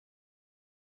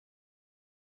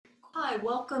Hi,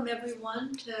 welcome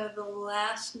everyone to the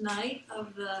last night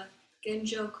of the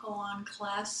Genjo Koan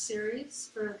class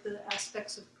series for the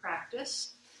aspects of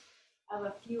practice. I have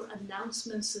a few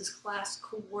announcements as class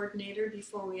coordinator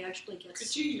before we actually get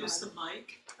started. Could you use the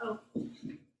mic? Oh,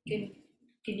 can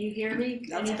you hear me?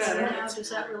 That's Any better. now? Does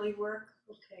that really work?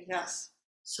 Okay. Yes.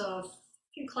 So, a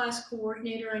few class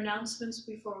coordinator announcements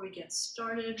before we get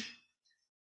started.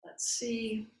 Let's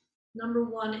see. Number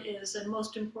one is, and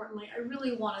most importantly, I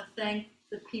really want to thank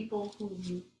the people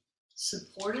who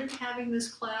supported having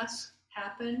this class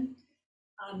happen.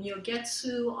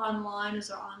 Yogetsu Online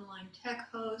is our online tech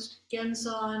host.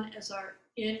 Genzon is our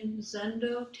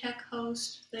Zendo tech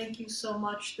host. Thank you so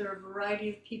much. There are a variety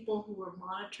of people who are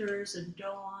monitors and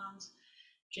doans.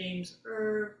 James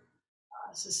Erb,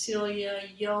 Cecilia,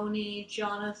 Yoni,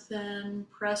 Jonathan,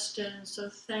 Preston. So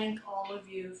thank all of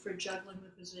you for juggling the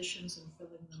positions and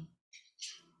filling them.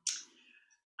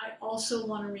 I also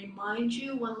want to remind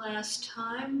you one last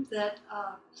time that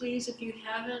please, if you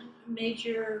haven't made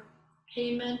your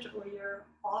payment or your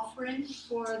offering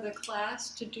for the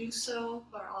class, to do so.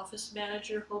 Our office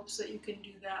manager hopes that you can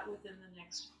do that within the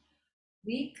next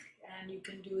week, and you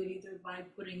can do it either by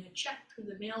putting a check through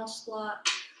the mail slot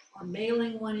or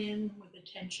mailing one in with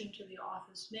attention to the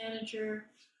office manager,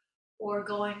 or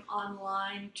going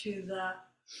online to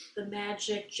the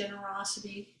Magic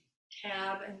Generosity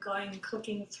tab and going and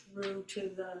clicking through to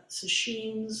the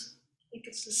sashins. I think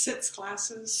it's the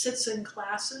Sits and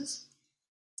classes.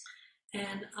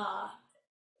 And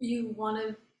you want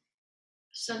to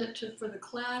send it for the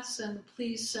class, and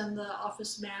please send the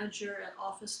office manager at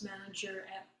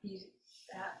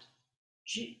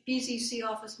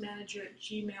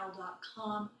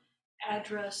bzcofficemanager@gmail.com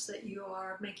address that you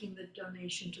are making the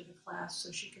donation to the class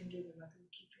so she can do the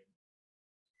record keeping.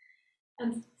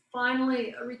 And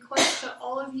finally, a request to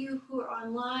all of you who are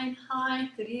online. Hi,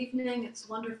 good evening. It's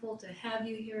wonderful to have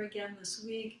you here again this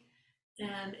week.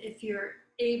 And if you're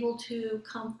able to,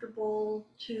 comfortable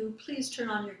to, please turn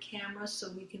on your camera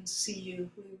so we can see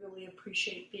you. We really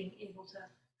appreciate being able to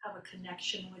have a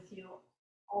connection with you,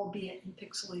 albeit in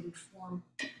pixelated form.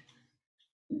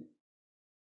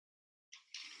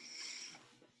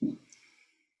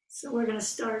 So we're going to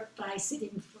start by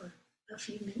sitting for a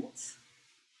few minutes.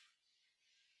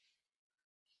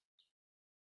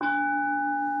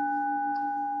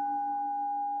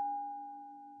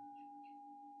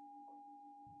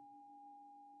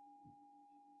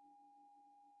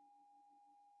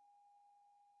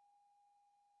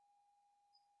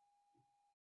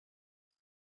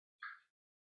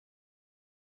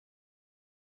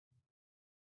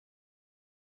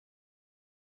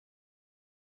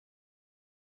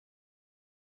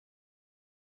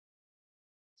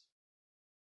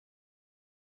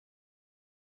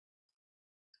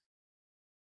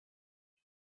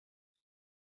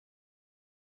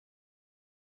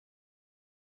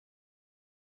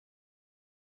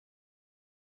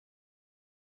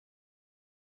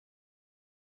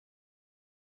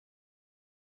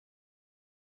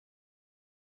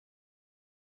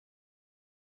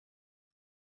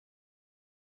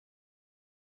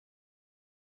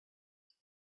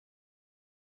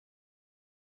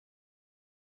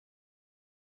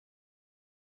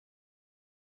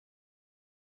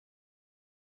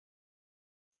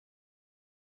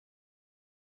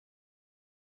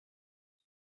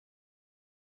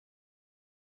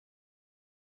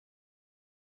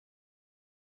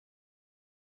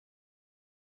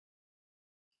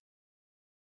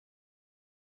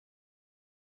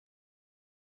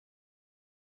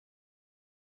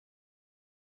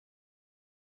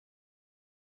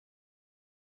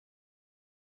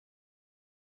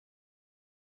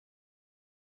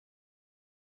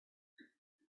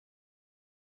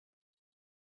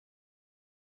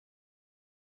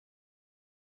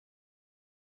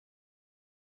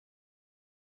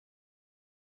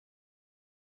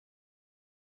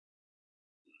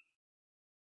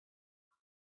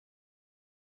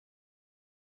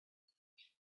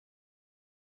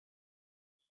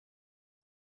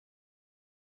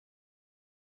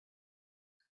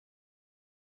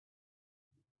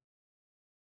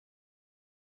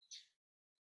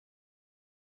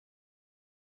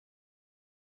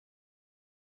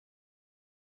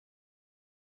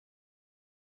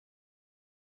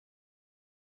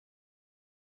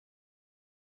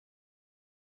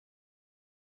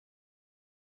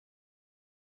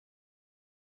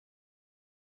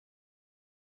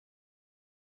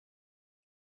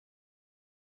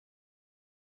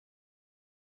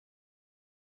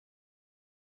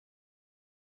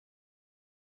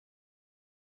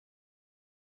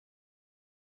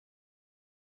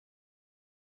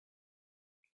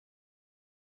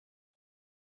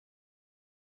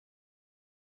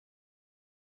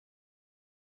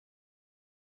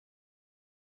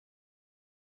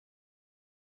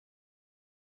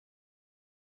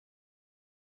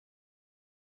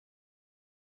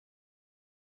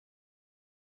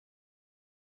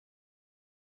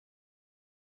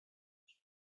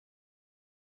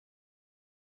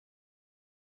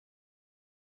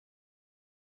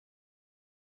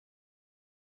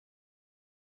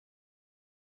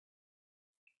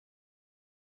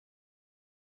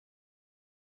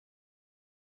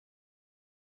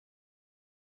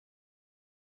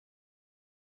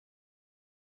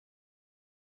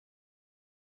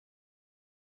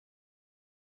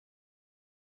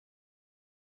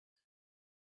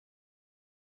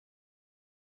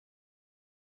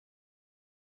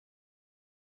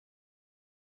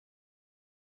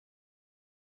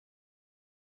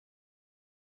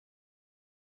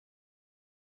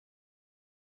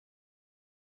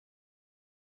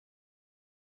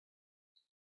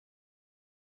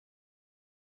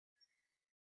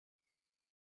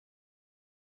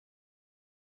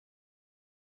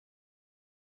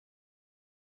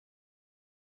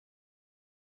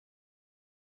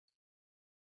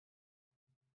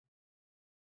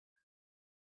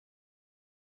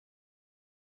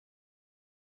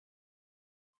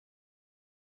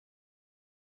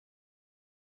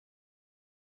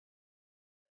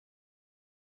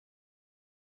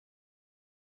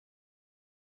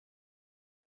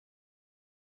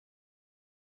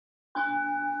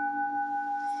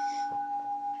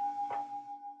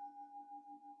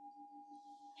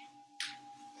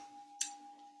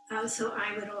 So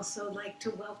I would also like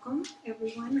to welcome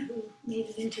everyone who made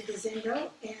it into the Genjo,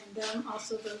 and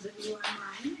also those of you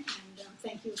online. And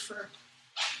thank you for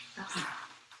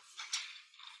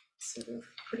sort of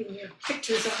putting your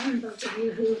pictures on, those of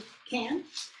you who can.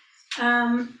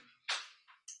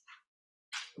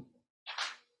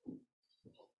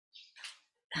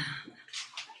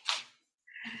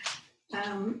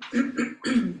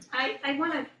 I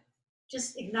want to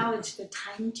just acknowledge the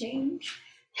time change.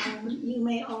 You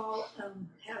may all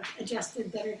have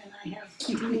adjusted better than I have.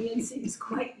 To me, it seems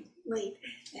quite late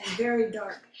and very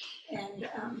dark. And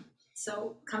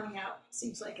so coming out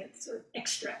seems like a sort of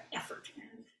extra effort,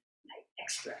 and I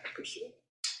extra appreciate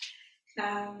it.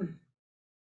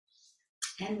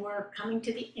 And we're coming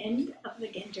to the end of the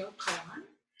Genjo Koan.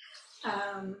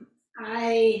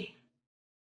 I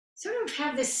sort of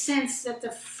have this sense that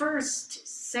the first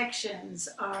sections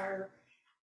are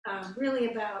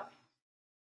really about,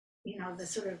 you know, the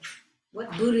sort of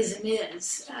what Buddhism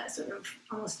is, sort of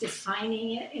almost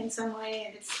defining it in some way,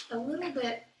 and it's a little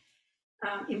bit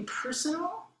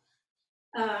impersonal,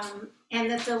 and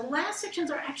that the last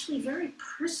sections are actually very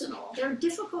personal. They're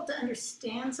difficult to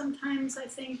understand sometimes, I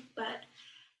think, but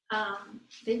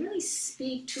they really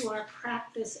speak to our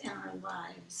practice and our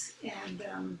lives,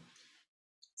 and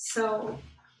so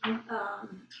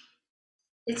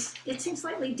it seems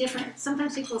slightly different.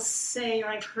 Sometimes people say, or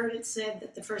I've heard it said,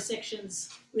 that the first sections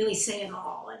really say it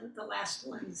all, and the last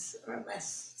ones are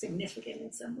less significant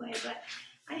in some way. But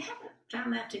I haven't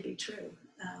found that to be true.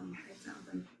 I found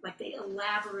them like they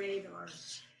elaborate, or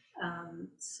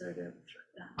sort of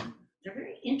they're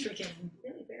very intricate and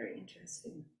really very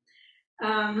interesting.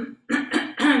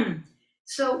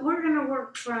 So we're going to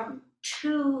work from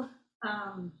two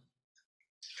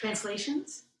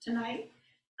translations tonight.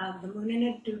 The Moon in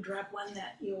a Dewdrop one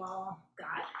that you all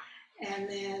got, and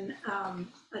then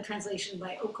a translation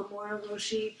by Okamura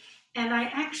Roshi. And I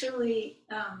actually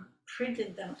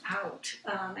printed them out,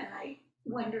 and I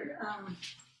wondered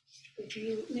if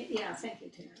you, yeah, thank you,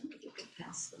 Taryn, if you could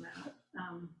pass them out.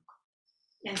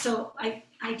 And so I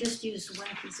just used one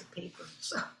piece of paper,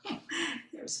 so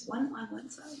there's one on one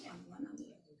side and one on the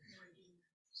other.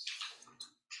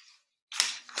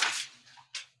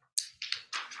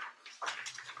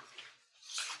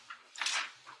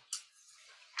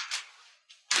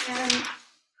 And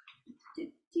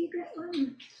did you get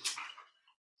one?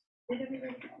 Did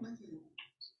everybody get one?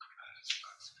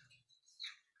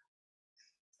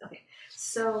 Okay,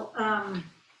 so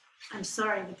I'm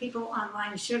sorry, the people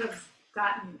online should have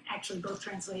gotten actually both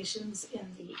translations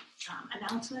in the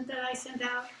announcement that I sent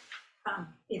out,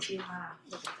 if you want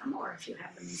to look at them, or if you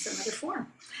have them in some other form.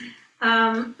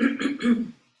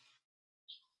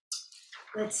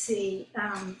 Let's see,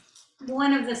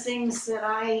 one of the things that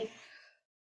I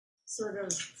sort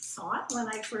of thought when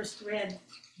I first read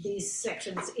these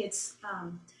sections, it's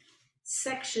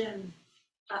sections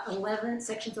 11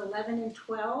 and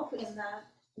 12 in the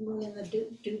Moon in the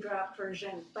Dewdrop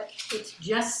version, but it's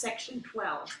just section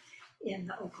 12 in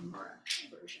the Okamura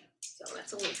version. So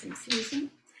that's a little confusing.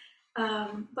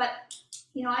 But,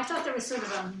 you know, I thought there was sort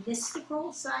of a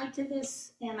mystical side to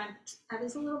this, and I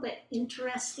was a little bit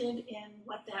interested in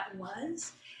what that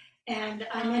was. And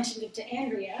I mentioned it to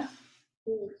Andrea,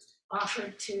 who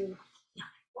offered to,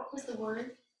 what was the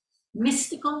word?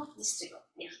 Mystical? Mystical,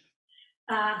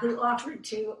 yeah. Who offered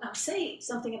to say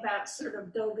something about sort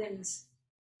of Dogen's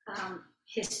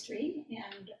history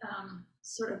and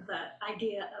sort of the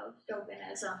idea of Dogen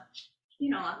as a, you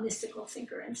know, a mystical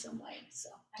thinker in some way. So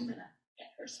I'm gonna let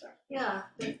her start. Yeah,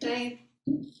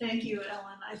 thank you,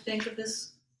 Ellen. I think of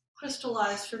this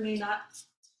crystallized for me not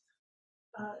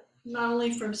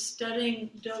only from studying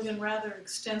Dogen rather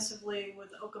extensively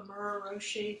with Okamura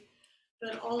Roshi,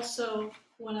 but also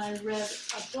when I read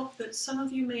a book that some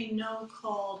of you may know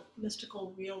called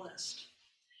Mystical Realist.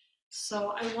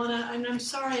 So I'm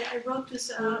sorry, I wrote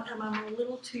this out and I'm a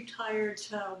little too tired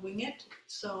to wing it,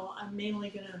 so I'm mainly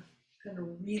gonna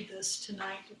read this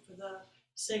tonight for the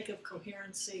sake of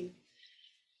coherency.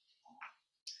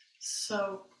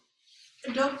 So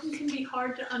Dogen can be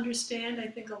hard to understand. I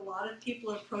think a lot of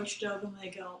people approach Dogen, they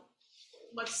go,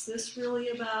 what's this really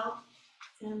about?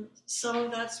 And some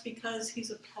of that's because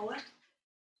he's a poet.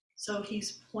 So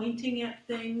he's pointing at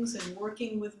things and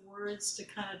working with words to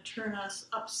kind of turn us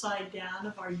upside down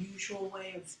of our usual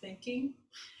way of thinking.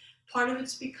 Part of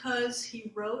it's because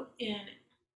he wrote in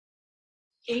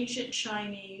ancient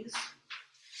Chinese,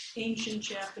 ancient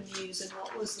Japanese, and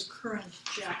what was the current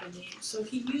Japanese. So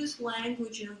he used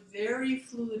language in a very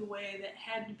fluid way that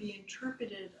had to be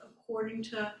interpreted according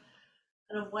to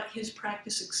and of what his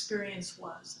practice experience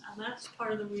was. And that's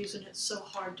part of the reason it's so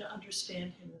hard to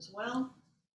understand him as well.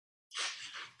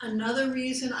 Another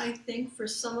reason I think for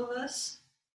some of us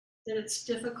that it's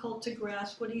difficult to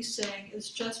grasp what he's saying is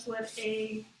just what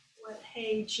Hae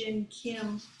Jin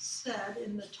Kim said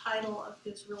in the title of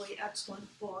his really excellent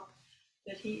book,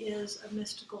 that he is a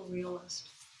mystical realist.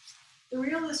 The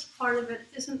realist part of it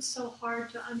isn't so hard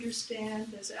to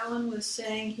understand. As Ellen was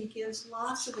saying, he gives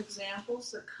lots of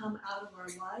examples that come out of our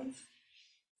life.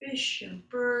 Fish and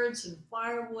birds and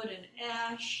firewood and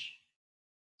ash.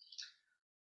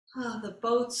 The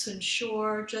boats and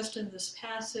shore, just in this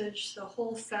passage, the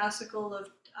whole fascicle of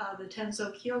the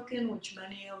Tenzo Kyokin, which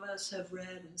many of us have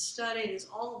read and studied, is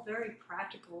all very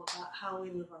practical about how we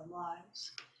live our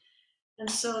lives. And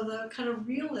so the kind of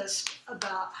realist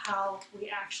about how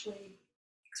we actually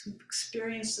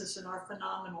experience this in our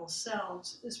phenomenal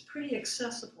selves is pretty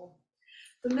accessible.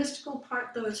 The mystical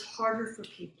part, though, is harder for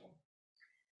people.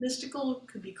 Mystical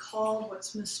could be called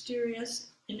what's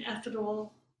mysterious,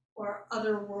 ineffable, or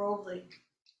otherworldly.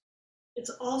 It's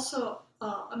also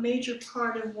a major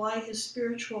part of why his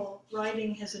spiritual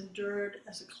writing has endured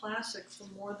as a classic for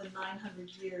more than 900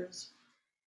 years.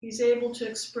 He's able to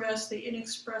express the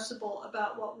inexpressible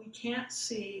about what we can't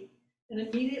see and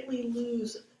immediately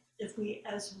lose if we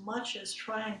as much as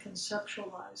try and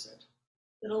conceptualize it.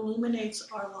 It illuminates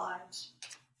our lives.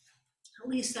 At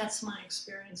least that's my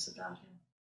experience about him.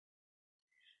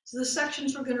 So the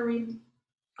sections we're going to read,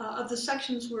 of the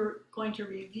sections we're going to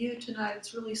review tonight,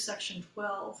 it's really section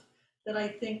 12 that I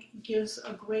think gives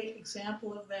a great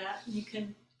example of that. You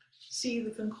can see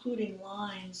the concluding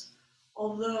lines.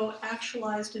 Although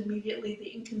actualized immediately, the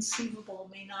inconceivable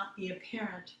may not be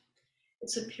apparent.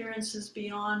 Its appearance is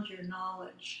beyond your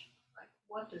knowledge. Like,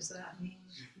 what does that mean?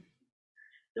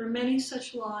 There are many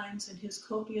such lines in his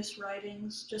copious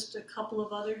writings, just a couple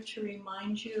of others to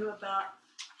remind you about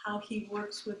how he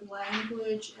works with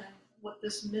language and what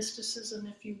this mysticism,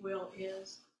 if you will,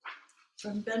 is.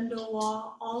 From Bendo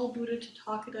Law, all Buddha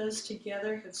Tathagatas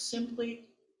together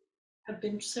have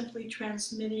been simply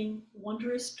transmitting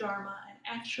wondrous Dharma and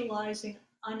actualizing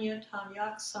Anyata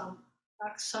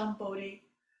Yaksam Bodhi,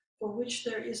 for which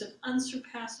there is an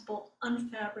unsurpassable,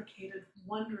 unfabricated,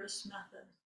 wondrous method.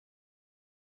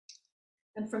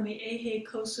 And from the Eihei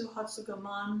Kosu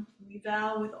Hatsugaman, we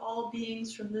vow with all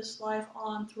beings from this life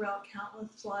on throughout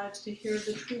countless lives to hear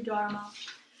the true Dharma,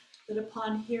 that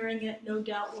upon hearing it, no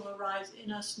doubt will arise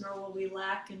in us, nor will we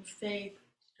lack in faith,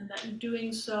 and that in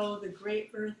doing so, the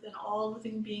great earth and all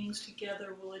living beings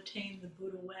together will attain the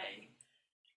Buddha way.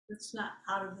 It's not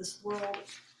out of this world.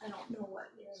 I don't know what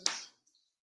is.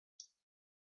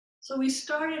 So we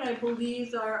started, I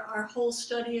believe, our whole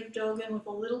study of Dogen with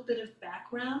a little bit of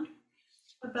background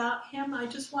about him. I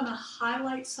just want to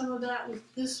highlight some of that with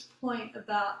this point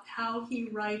about how he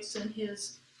writes and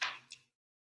his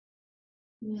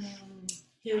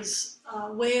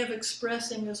way of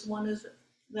expressing as one is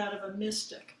that of a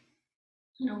mystic.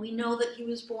 You know, we know that he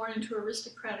was born into an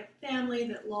aristocratic family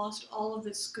that lost all of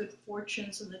its good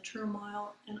fortunes in the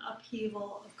turmoil and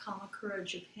upheaval of Kamakura,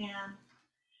 Japan.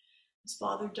 His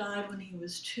father died when he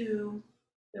was 2.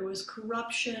 There was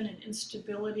corruption and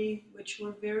instability, which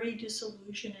were very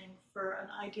disillusioning for an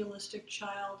idealistic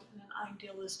child and an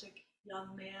idealistic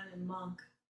young man and monk.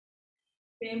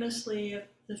 Famously, at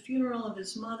the funeral of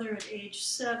his mother at age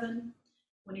 7,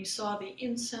 when he saw the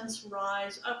incense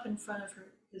rise up in front of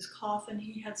his coffin,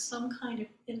 he had some kind of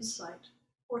insight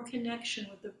or connection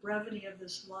with the brevity of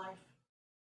this life.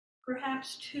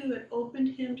 Perhaps, too, it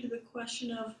opened him to the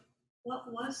question of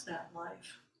what was that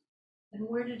life and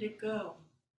where did it go?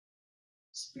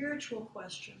 Spiritual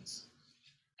questions.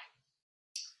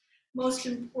 Most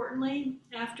importantly,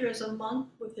 after as a monk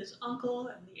with his uncle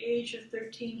at the age of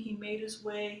 13, he made his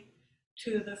way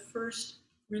to the first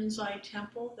Rinzai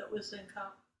temple that was in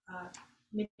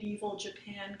medieval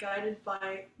Japan, guided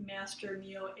by Master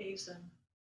Myo Eisen,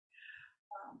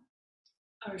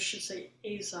 or I should say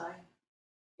Eizai.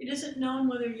 It isn't known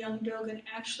whether young Dogen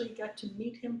actually got to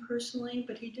meet him personally,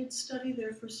 but he did study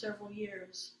there for several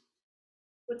years.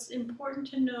 What's important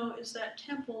to know is that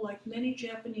temple, like many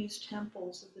Japanese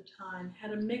temples of the time,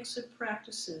 had a mix of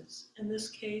practices, in this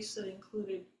case that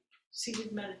included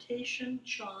seated meditation,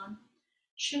 Chan,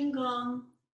 Shingon,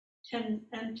 and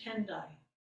Tendai.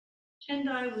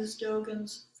 Tendai was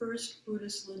Dogen's first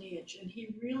Buddhist lineage, and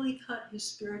he really cut his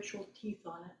spiritual teeth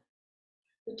on it.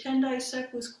 The Tendai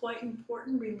sect was quite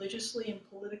important, religiously and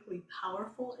politically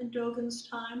powerful in Dogen's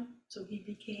time, so he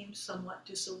became somewhat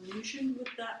disillusioned with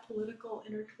that political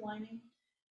intertwining.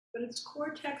 But its core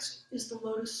text is the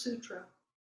Lotus Sutra,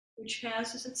 which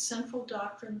has as its central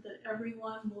doctrine that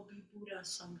everyone will be Buddha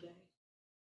someday.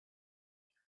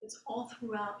 It's all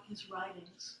throughout his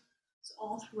writings. It's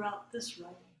all throughout this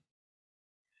writing.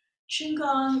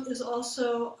 Shingon is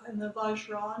also in the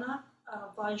Vajrayana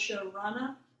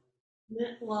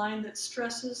line that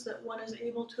stresses that one is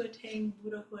able to attain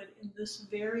Buddhahood in this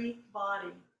very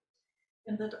body,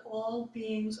 and that all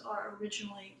beings are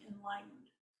originally enlightened.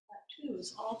 That too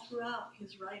is all throughout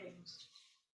his writings.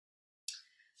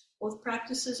 Both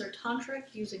practices are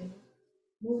tantric, using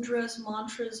mudras,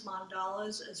 mantras,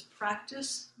 mandalas as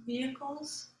practice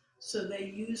vehicles. So they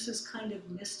use this kind of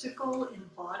mystical,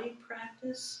 embodied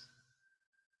practice.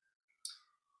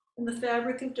 And the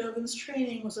fabric of Dogen's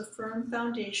training was a firm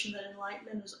foundation that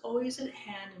enlightenment is always at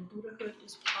hand and Buddhahood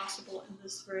is possible in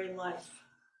this very life.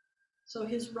 So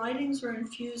his writings are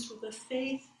infused with a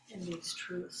faith in these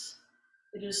truths.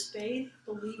 It is faith,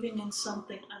 believing in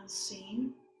something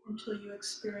unseen until you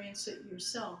experience it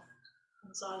yourself.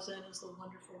 And Zazen is the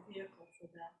wonderful vehicle for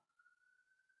that.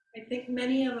 I think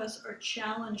many of us are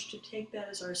challenged to take that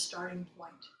as our starting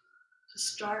point, to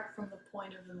start from the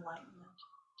point of enlightenment,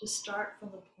 to start from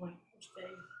the point of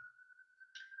faith.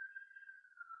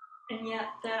 And yet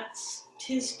that's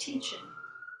his teaching,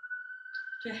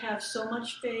 to have so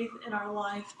much faith in our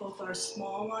life, both our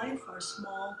small life, our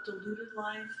small deluded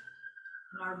life,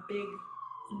 and our big,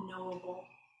 unknowable,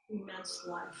 immense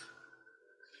life.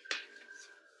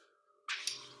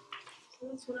 So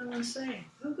that's what I want to say.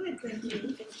 Oh, good, thank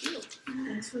you. Thank you.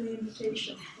 Thanks for the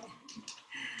invitation.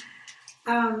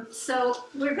 So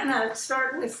we're going to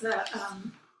start with the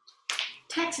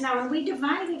text now, and we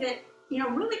divided it,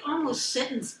 really almost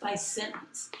sentence by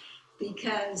sentence,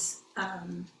 because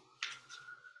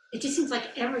it just seems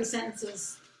like every sentence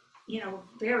is,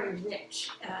 very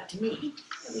rich to me.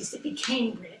 At least it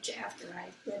became rich after I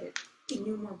read it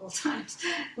innumerable times.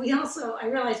 I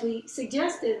realized I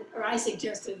suggested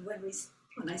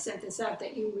when I sent this out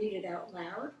that you read it out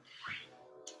loud.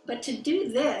 But to do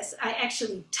this, I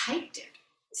actually typed it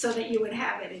so that you would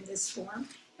have it in this form.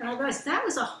 And I realized that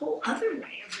was a whole other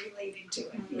way of relating to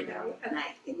it, And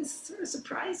it was sort of a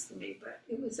surprise to me, but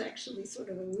it was actually sort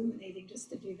of illuminating just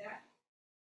to do that.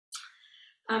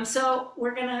 So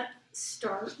we're going to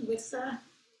start with the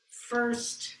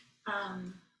first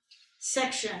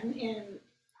section in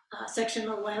section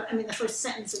 11, the first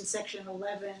sentence in section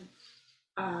 11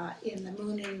 in the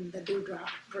Mooning the Dewdrop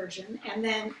version. And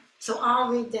then, so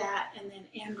I'll read that, and then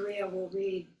Andrea will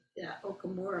read the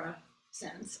Okamura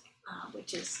sentence,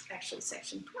 which is actually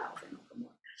section 12 in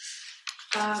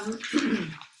Okamura.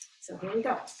 So here we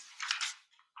go.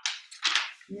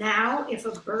 Now, if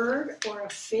a bird or a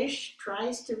fish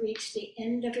tries to reach the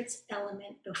end of its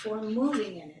element before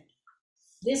moving in it,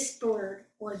 this bird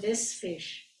or this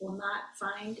fish will not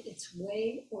find its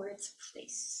way or its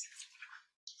place.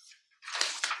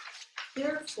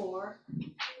 Therefore,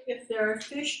 if there are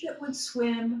fish that would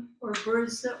swim or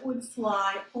birds that would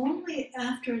fly, only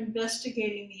after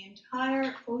investigating the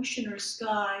entire ocean or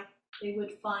sky, they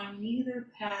would find neither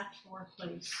path nor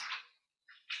place.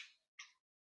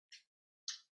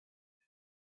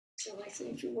 So I say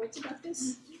a few words about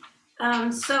this. I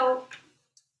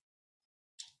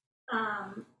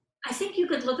think you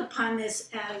could look upon this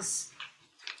as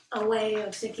a way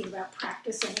of thinking about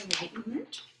practice and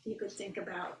enlightenment. You could think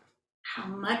about how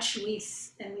much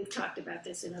and we've talked about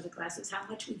this in other classes, how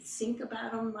much we think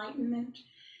about enlightenment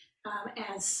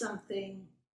as something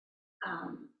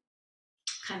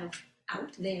kind of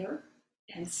out there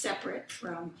and separate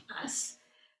from us,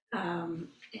 and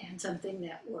something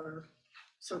that we're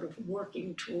sort of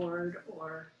working toward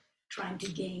or trying to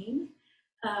gain.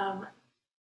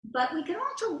 But we can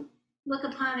also look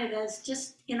upon it as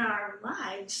just in our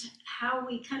lives, how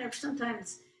we kind of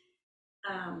sometimes,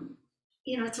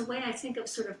 it's a way I think of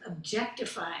sort of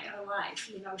objectify our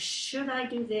life. Should I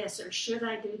do this or should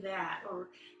I do that? Or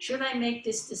should I make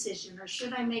this decision or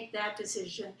should I make that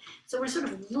decision? So we're sort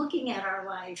of looking at our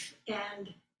life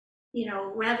and,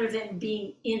 rather than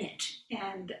being in it.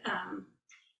 And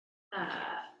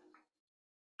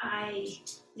I,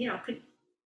 could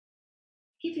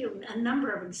give you a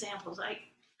number of examples. I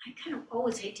kind of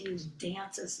always hate to use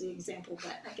dance as the example,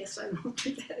 but I guess I won't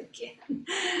do that again,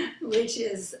 which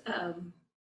is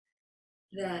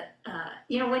that,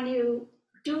 when you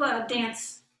do a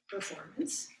dance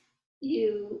performance,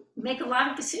 you make a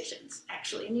lot of decisions,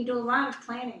 actually, and you do a lot of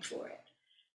planning for it.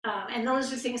 And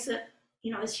those are things that,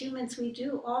 as humans, we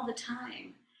do all the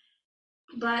time.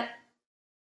 But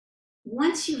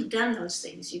once you've done those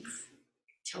things, you've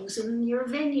chosen your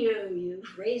venue,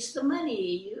 you've raised the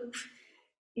money, you've,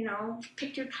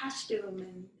 picked your costume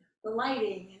and the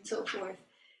lighting and so forth.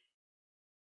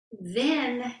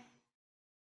 then,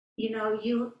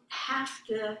 you have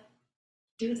to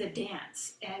do the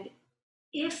dance. And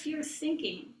if you're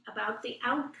thinking about the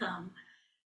outcome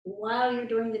while you're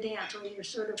doing the dance, or you're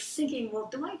sort of thinking, well,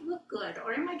 do I look good?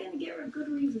 Or am I going to get a good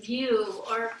review?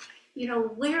 Or,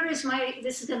 where is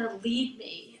this is going to lead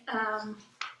me?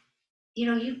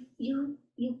 You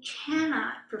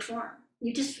cannot perform.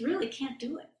 You just really can't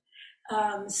do it.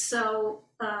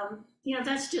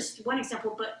 That's just one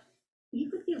example, but you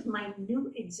could give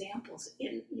minute examples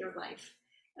in your life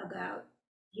about,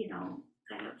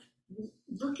 kind of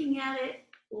looking at it,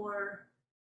 or,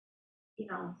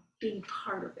 being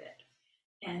part of it.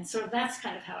 And so that's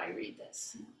kind of how I read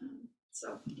this.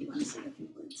 So do you want to say a few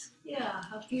words? Yeah,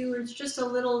 a few words, just a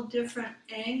little different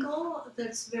angle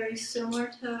that's very similar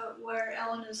to where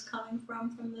Ellen is coming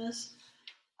from this.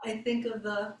 I think of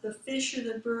the fish or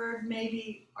the bird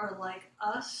maybe are like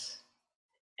us,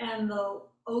 and the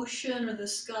ocean or the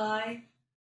sky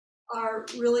are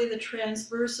really the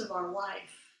transverse of our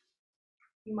life.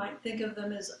 You might think of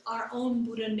them as our own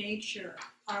Buddha nature,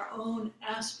 our own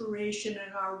aspiration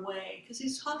and our way, because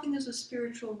he's talking as a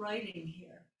spiritual writing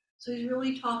here. So he's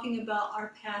really talking about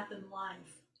our path in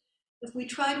life. If we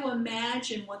try to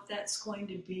imagine what that's going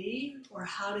to be, or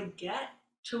how to get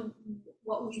to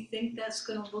what we think that's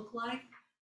going to look like,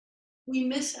 we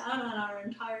miss out on our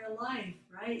entire life,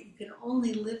 right? You can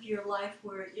only live your life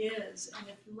where it is. And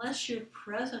unless you're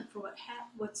present for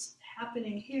what's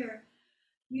happening here,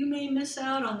 you may miss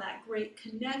out on that great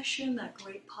connection, that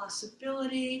great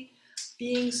possibility,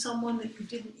 being someone that you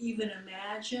didn't even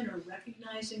imagine, or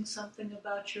recognizing something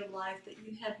about your life that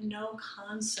you had no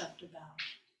concept about.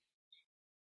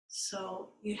 So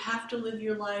you have to live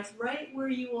your life right where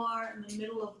you are, in the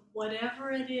middle of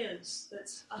whatever it is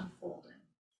that's unfolding.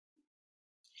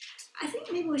 I think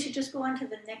maybe we should just go on to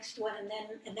the next one,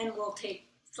 and then we'll take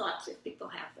thoughts if people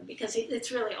have them, because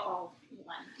it's really all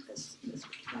one. This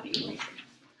evaluation.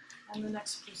 And the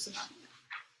next person up.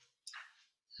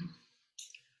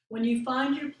 When you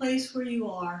find your place where you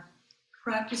are,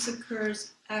 practice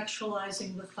occurs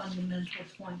actualizing the fundamental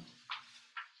point.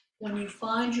 When you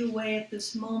find your way at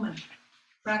this moment,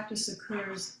 practice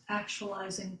occurs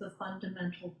actualizing the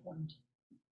fundamental point.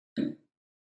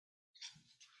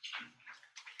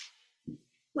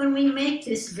 When we make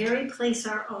this very place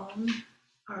our own,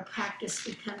 our practice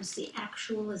becomes the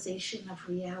actualization of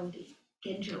reality,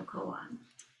 Genjo Koan.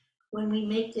 When we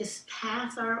make this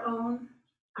path our own,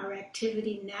 our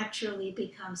activity naturally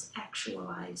becomes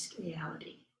actualized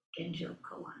reality, Genjo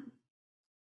Koan.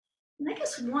 And I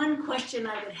guess one question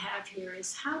I would have here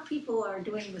is how people are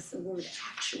doing with the word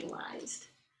actualized.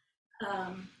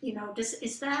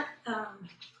 Is that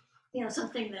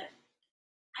something that,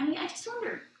 I just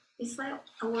wonder, is that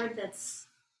a word that's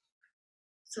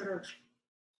sort of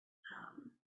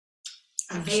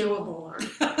available or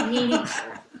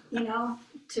meaningful,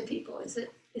 to people? Is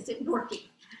it working?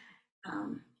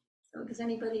 So does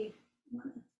anybody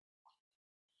want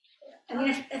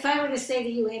to? If I were to say to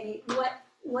you, Amy,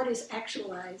 what is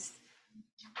actualized?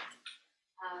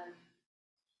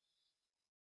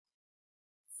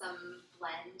 Some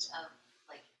blend of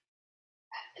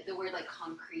the word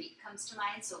concrete comes to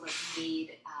mind. So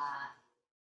made,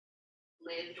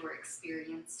 lived or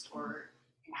experienced or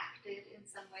enacted in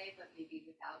some way, but maybe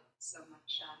without so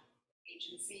much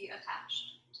agency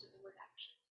attached to the word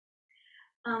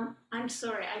action. I'm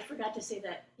sorry, I forgot to say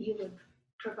that you would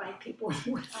provide people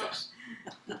with this.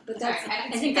 But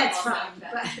I think that's fine.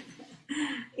 But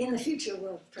in the future,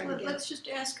 we'll try to get. Let's just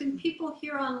ask, can people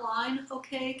hear online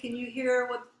okay? Can you hear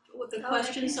what the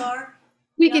questions are?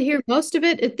 We could hear most of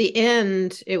it. At the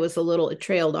end, it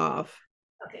trailed off.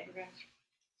 Okay.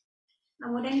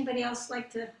 Would anybody else like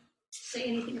to say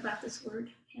anything about this word,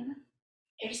 Hannah?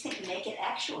 I just think make it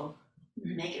actual,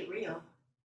 make it real.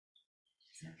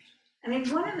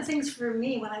 One of the things for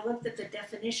me when I looked at the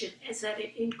definition is that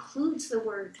it includes the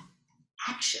word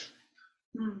action,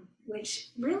 which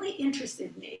really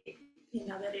interested me.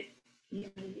 That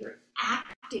you're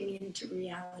acting into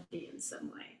reality in some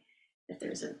way, that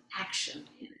there's an action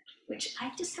in it, which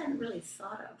I just hadn't really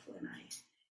thought of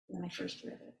when I first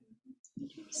read it.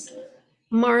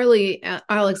 Marley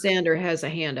Alexander has a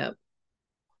hand up.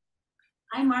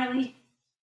 Hi, Marley.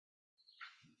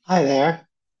 Hi there.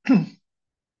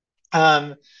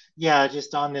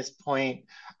 Just on this point,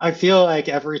 I feel like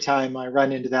every time I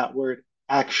run into that word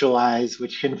actualize,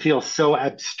 which can feel so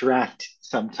abstract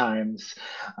sometimes,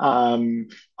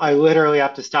 I literally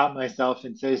have to stop myself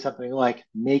and say something like,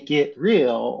 make it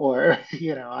real, or,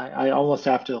 I almost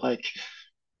have to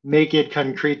make it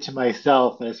concrete to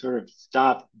myself. I sort of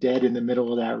stopped dead in the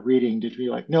middle of that reading to be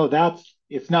like, no,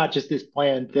 it's not just this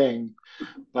planned thing,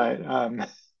 but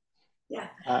Yeah,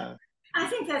 uh, I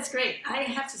think that's great. I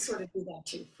have to sort of do that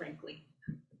too, frankly.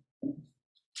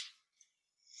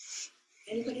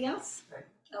 Anybody else? Right.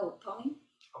 Oh, Pauline?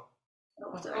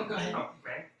 Go ahead. Oh,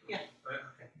 right? Yeah.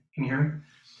 Okay. Can you hear me?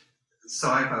 So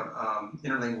I have a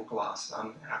interlingual gloss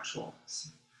on actual.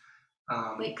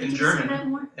 Wait, could In you German, say that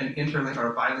more? an interlink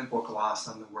or bilingual gloss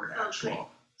on the word actual. Okay.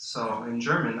 So in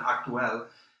German, aktuell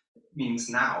means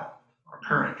now, or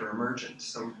current, or emergent.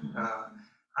 So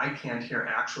I can't hear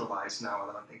actualize now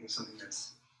without thinking something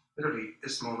that's literally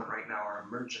this moment right now or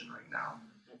emergent right now.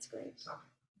 That's great. So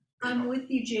I'm with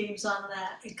you, James, on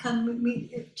that.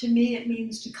 To me, it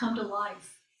means to come to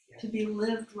life, to be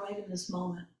lived right in this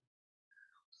moment.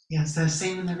 Yeah, it's the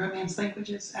same in the Romance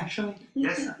languages, actually.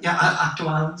 yes, Yeah,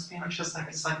 actual in Spanish, just like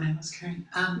now is current.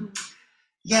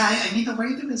 Yeah, I mean, the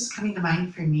word that was coming to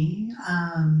mind for me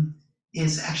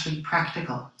is actually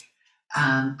practical.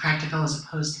 Practical as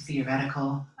opposed to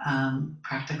theoretical.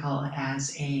 Practical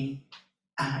as a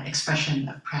expression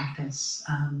of practice,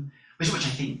 which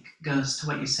I think goes to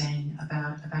what you're saying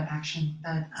about action.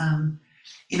 That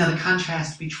the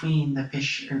contrast between the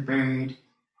fish or bird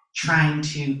trying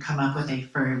to come up with a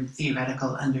firm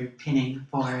theoretical underpinning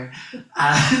for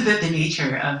the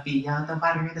nature of the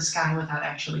water or the sky without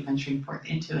actually venturing forth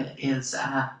into it is,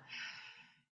 I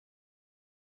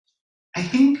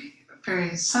think,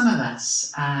 for some of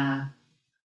us,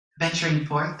 venturing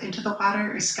forth into the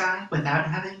water or sky without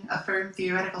having a firm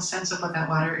theoretical sense of what that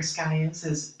water or sky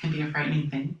is can be a frightening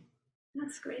thing.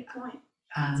 That's a great point.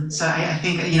 So I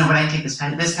think, when I take this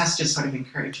passage is sort of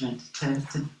encouragement to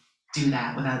do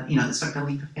that without, the sort of a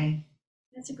leap of faith.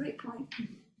 That's a great point.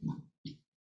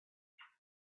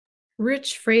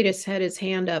 Rich Freitas had his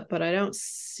hand up, but I don't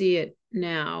see it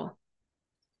now.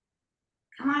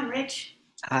 Come on, Rich.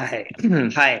 Hi.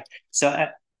 Hi. So,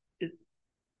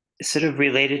 sort of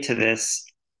related to this,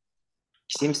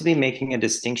 seems to be making a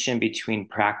distinction between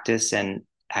practice and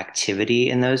activity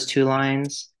in those two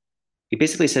lines. He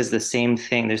basically says the same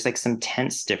thing. There's like some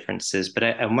tense differences, but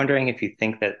I'm wondering if you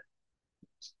think that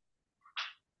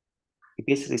he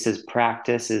basically says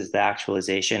practice is the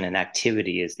actualization and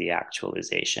activity is the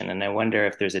actualization. And I wonder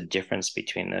if there's a difference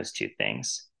between those two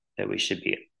things that we should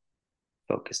be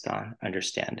focused on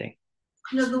understanding.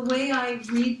 The way I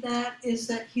read that is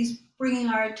that he's bringing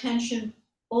our attention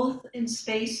both in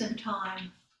space and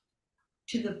time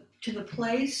to the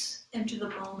place and to the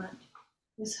moment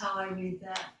is how I read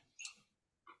that.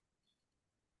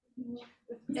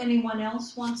 If anyone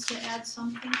else wants to add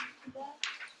something to that?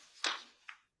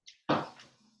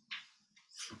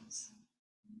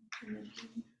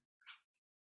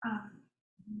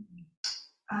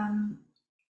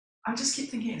 I just keep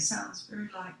thinking it sounds very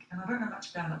like, and I don't know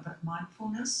much about it, but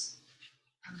mindfulness.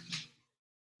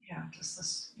 Just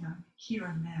this, here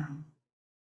and now.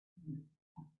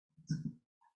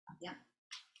 Yeah.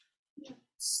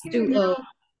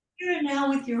 Here and now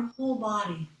with your whole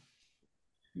body.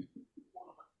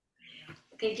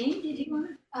 Okay, Jane, did you want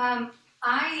to?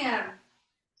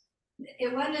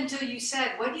 It wasn't until you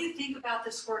said, what do you think about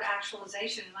this word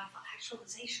actualization? And I thought,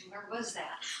 actualization, where was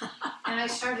that? And I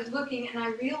started looking and I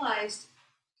realized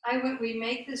we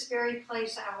make this very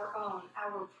place our own.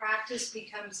 Our practice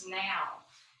becomes now.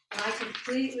 And I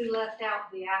completely left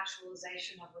out the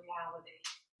actualization of reality.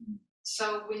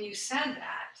 So when you said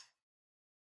that,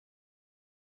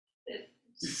 it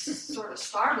sort of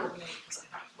startled me because I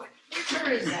thought,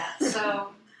 where is that?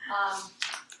 So,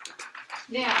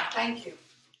 thank you.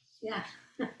 Yeah.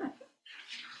 Yeah,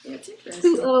 it's interesting.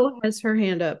 Sue O has her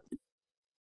hand up.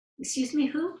 Excuse me,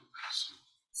 who?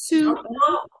 Sue.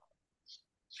 Oh.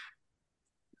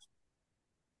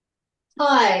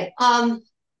 Hi. I'm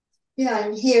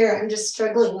here. I'm just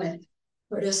struggling with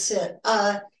where to sit.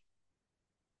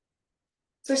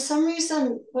 For some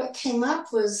reason, what came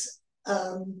up was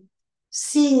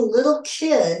seeing little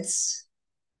kids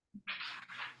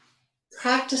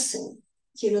practicing.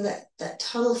 That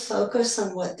total focus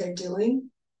on what they're doing.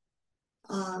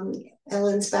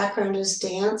 Ellen's background is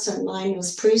dance and mine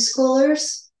was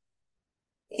preschoolers.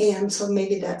 And so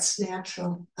maybe that's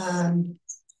natural.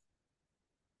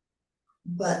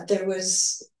 But there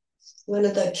was one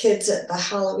of the kids at the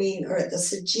Halloween or at the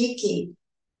Sajiki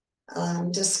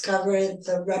discovered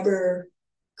the rubber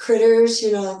critters,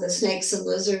 the snakes and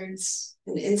lizards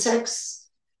and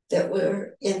insects that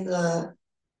were in the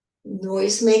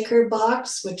noisemaker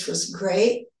box, which was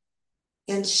great.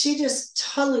 And she just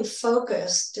totally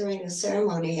focused during the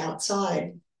ceremony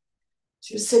outside.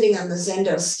 She was sitting on the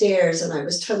Zendo stairs, and I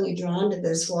was totally drawn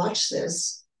to watch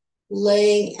this.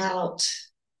 laying out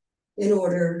in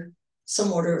order,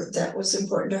 some order that was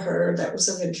important to her, that was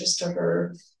of interest to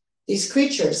her, these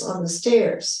creatures on the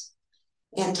stairs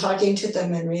and talking to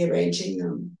them and rearranging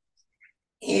them.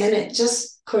 And it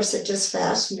just, of course, it just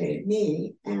fascinated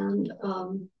me. And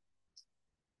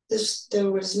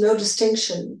there was no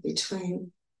distinction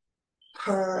between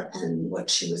her and what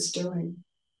she was doing.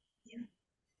 Yeah.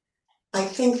 I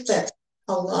think that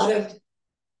a lot of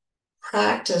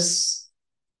practice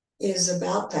is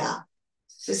about that,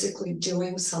 physically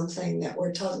doing something that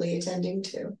we're totally attending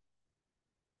to.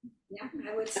 Yeah,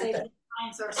 I would say the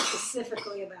lines are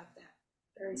specifically about that,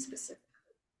 very specific.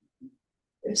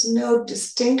 There's no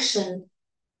distinction,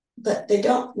 but they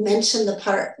don't mention the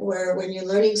part where when you're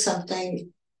learning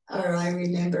something, or I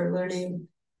remember learning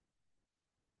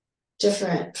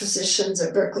different positions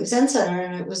at Berkeley Zen Center,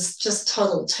 and it was just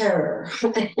total terror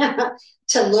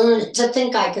to learn it, to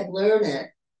think I could learn it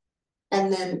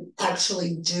and then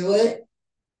actually do it.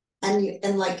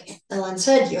 And like Ellen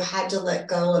said, you had to let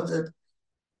go of the,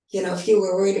 if you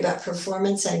were worried about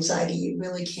performance anxiety, you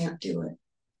really can't do it.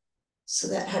 So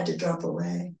that had to drop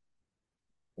away.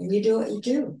 And you do what you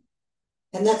do.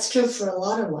 And that's true for a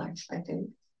lot of life, I think.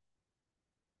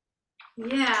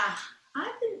 Yeah,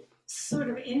 I've been sort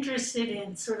of interested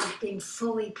in sort of being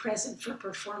fully present for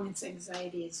performance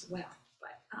anxiety as well.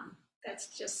 But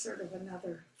that's just sort of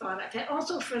another thought I've had.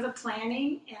 Also for the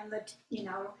planning and the,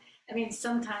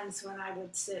 sometimes when I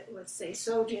would sit with, say,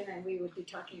 Sojin, and we would be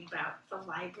talking about the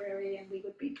library and we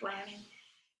would be planning,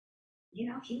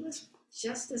 he was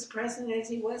just as present as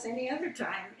he was any other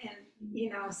time. And,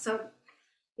 so,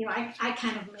 I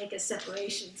kind of make a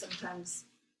separation sometimes,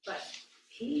 but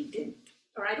he didn't,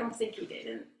 or I don't think he did.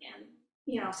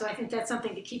 And so I think that's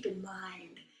something to keep in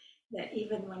mind, that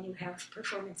even when you have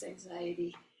performance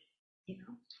anxiety,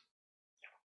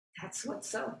 that's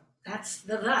that's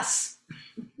the thus.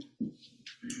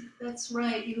 That's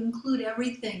right. You include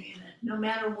everything in it, no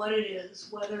matter what it is,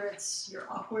 whether it's your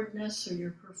awkwardness or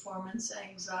your performance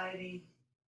anxiety.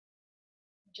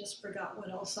 I just forgot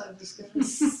what else I was going to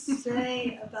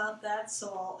say about that, so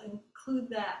I'll include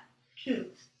that too.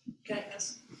 Okay,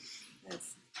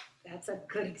 that's a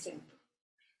good example.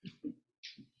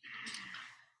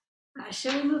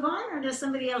 Shall we move on, or does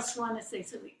somebody else want to say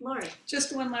something? Lori.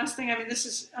 Just one last thing. I mean, this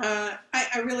is, I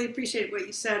really appreciate what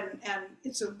you said, and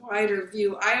it's a wider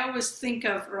view. I always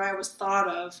thought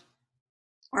of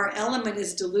our element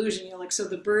is delusion. So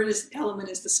the bird's element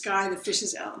is the sky, the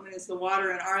fish's element is the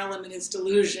water, and our element is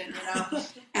delusion,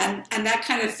 and that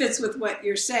kind of fits with what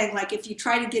you're saying. Like if you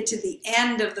try to get to the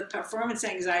end of the performance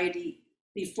anxiety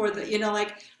before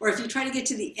the, or if you try to get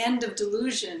to the end of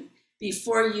delusion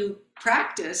before you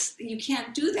practice, you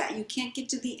can't do that. You can't get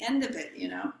to the end of it,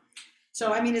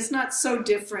 So, I mean, it's not so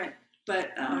different,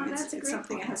 but it's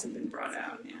something that hasn't been brought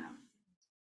out,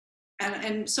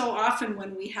 And so often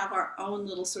when we have our own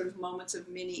little sort of moments of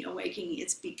mini awakening,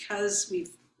 it's because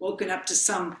we've woken up to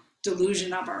some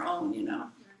delusion of our own, Yeah.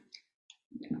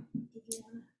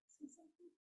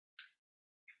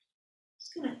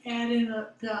 I'm going to add in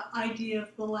the idea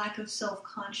of the lack of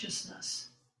self-consciousness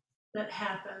that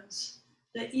happens,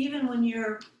 that even when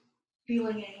you're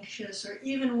feeling anxious or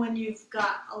even when you've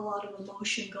got a lot of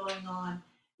emotion going on,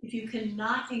 if you can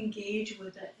not engage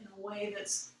with it in a way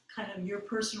that's kind of your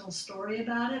personal story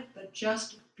about it, but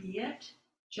just be it,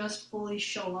 just fully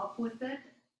show up with it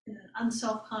in an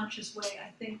unself-conscious way,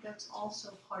 I think that's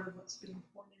also part of what's being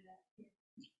pointed at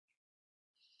here.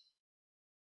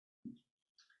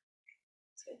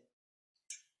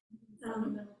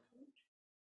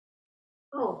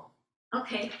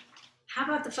 Okay. How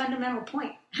about the fundamental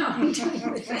point? How are we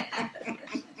doing with that?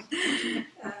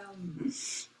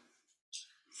 Does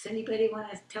anybody want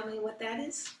to tell me what that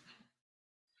is?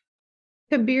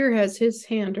 Kabir has his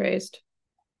hand raised.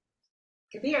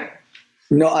 Kabir.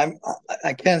 No,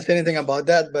 I can't say anything about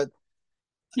that, but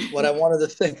what I wanted to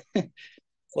say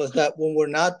was that when we're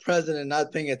not present and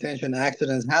not paying attention,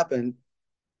 accidents happen.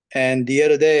 And the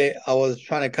other day I was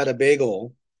trying to cut a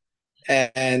bagel,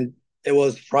 and it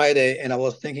was Friday, and I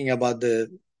was thinking about the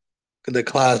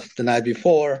class the night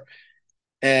before,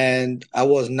 and I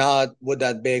was not with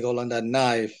that bagel and that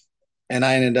knife, and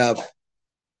I ended up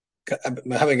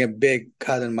having a big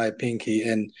cut in my pinky,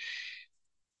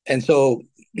 and so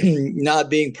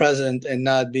not being present and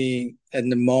not being in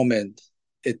the moment,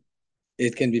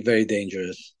 it can be very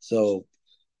dangerous. So,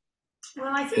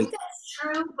 well, I think that's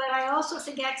true, but I also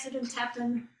think accidents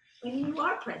happen when you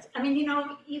are present. I mean,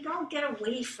 you don't get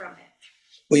away from it.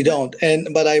 We don't.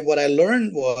 But what I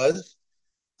learned was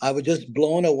I was just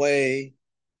blown away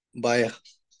by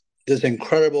this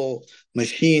incredible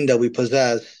machine that we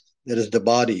possess, that is the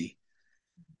body.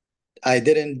 I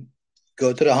didn't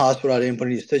go to the hospital. I didn't put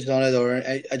any stitches on it, or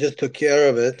I just took care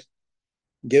of it,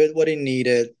 give it what it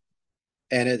needed,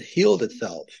 and it healed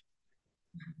itself.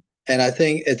 And I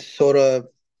think it's sort of,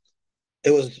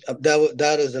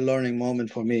 that is a learning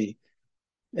moment for me.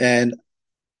 And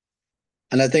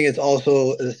I think it's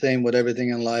also the same with everything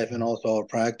in life and also our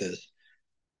practice,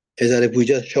 is that if we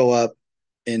just show up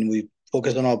and we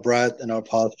focus on our breath and our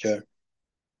posture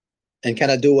and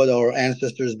kind of do what our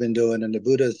ancestors been doing and the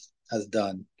Buddhas has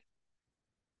done,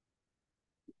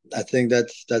 I think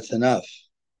that's enough.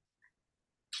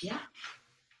 Yeah.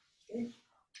 Good.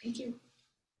 Thank you.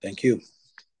 Thank you.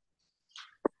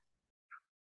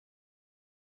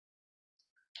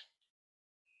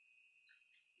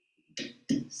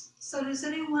 So does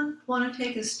anyone want to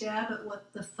take a stab at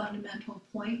what the fundamental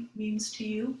point means to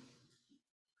you?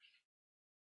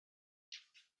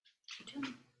 Do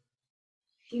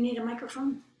you need a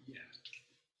microphone? Yeah.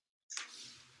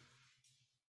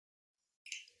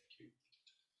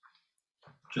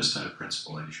 Just out of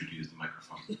principle, I should use the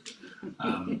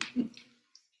microphone.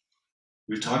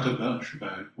 We've talked a bunch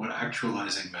about what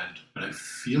actualizing meant, but I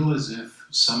feel as if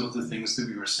some of the things that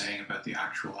we were saying about the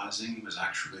actualizing was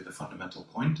actually the fundamental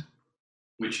point,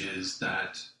 which is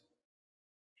that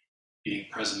being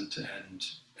present and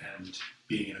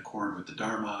being in accord with the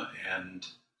Dharma and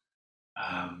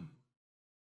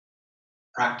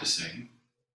practicing,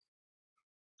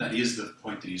 that is the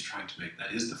point that he's trying to make.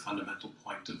 That is the fundamental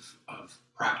point of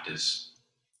practice.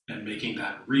 And making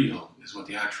that real is what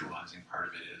the actualizing part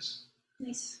of it is.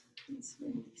 Nice. Nice.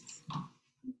 Very nice.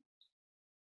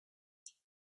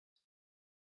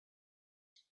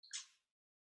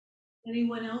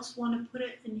 Anyone else want to put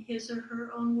it in his or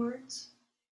her own words?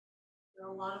 There are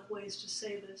a lot of ways to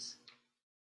say this.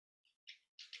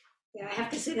 Yeah, I have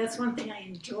to say that's one thing I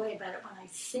enjoy about it. When I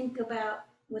think about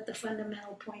what the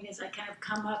fundamental point is, I kind of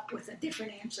come up with a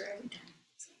different answer every time.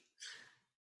 So.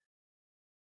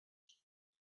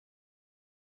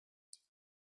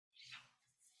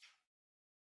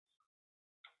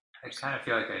 I kind of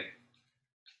feel like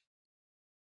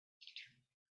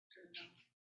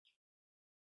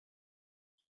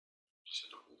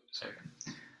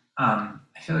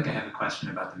I feel like I have a question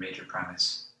about the major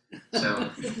premise. So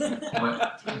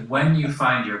when you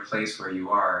find your place where you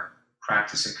are,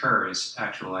 practice occurs,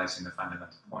 actualizing the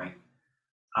fundamental point.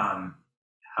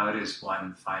 How does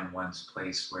one find one's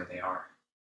place where they are?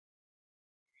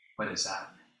 What is that?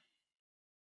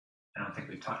 I don't think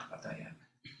we've talked about that yet.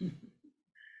 And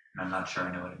I'm not sure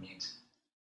I know what it means.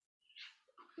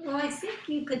 Well, I think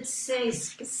you could say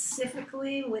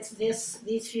specifically with these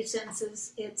few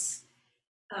sentences, it's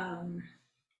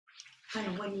kind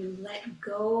of when you let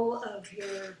go of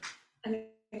your, I mean,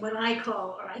 what I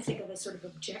call, or I think of as sort of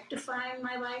objectifying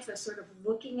my life, as sort of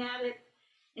looking at it,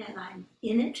 and I'm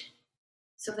in it,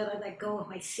 so that I let go of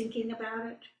my thinking about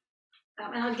it.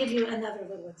 And I'll give you another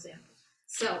little example.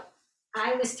 So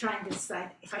I was trying to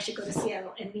decide if I should go to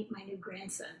Seattle and meet my new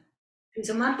grandson, who's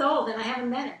a month old and I haven't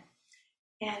met him.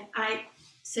 And I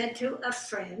said to a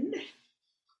friend,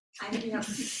 I'm in a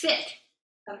fit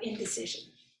of indecision.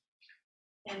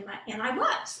 And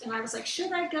I was like,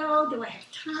 should I go? Do I have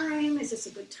time? Is this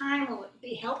a good time? Will it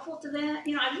be helpful to them?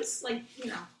 You know, I was like, you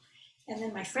know. And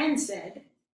then my friend said,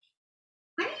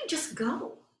 why don't you just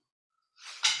go?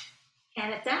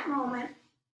 And at that moment,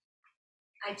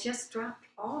 I just dropped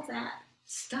all that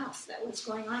stuff that was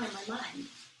going on in my mind.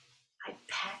 I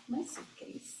packed my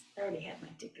suitcase. I already had my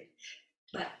ticket.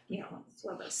 But, you know, it's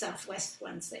one of those Southwest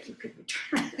ones that you could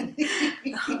return.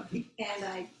 And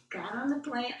I got on the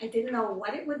plane. I didn't know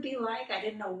what it would be like. I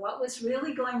didn't know what was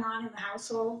really going on in the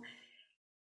household.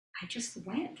 I just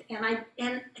went.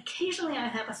 And occasionally I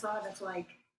have a thought of like,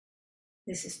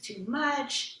 this is too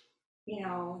much. You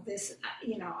know,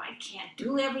 I can't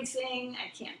do everything. I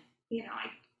can't,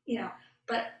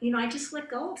 but, I just let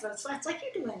go of it. So it's like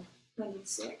you do when you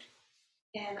sit.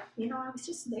 And, I was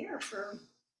just there for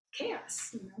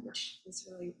chaos, which is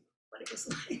really what it was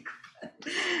like.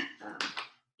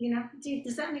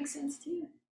 Does that make sense to you?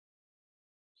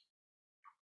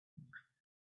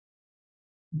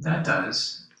 That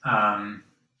does. I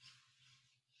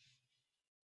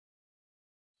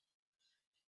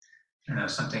don't know,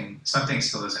 something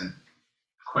still isn't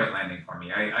quite landing for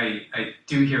me. I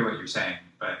do hear what you're saying,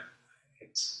 but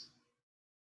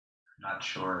I'm not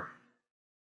sure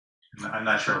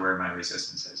where my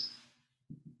resistance is.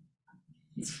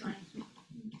 It's fine.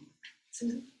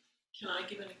 Susan? Can I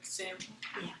give an example?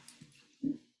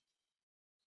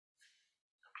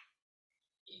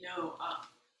 Yeah.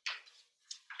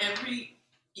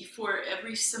 Before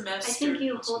every semester. I think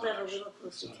you hold that a little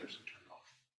closer to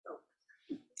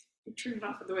you. turn it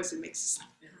off, otherwise it makes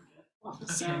awful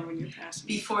sound when you're passing.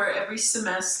 Before every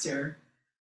semester,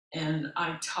 and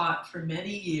I taught for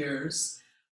many years,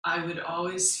 I would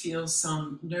always feel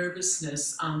some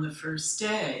nervousness on the first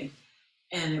day.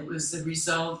 And it was the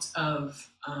result of,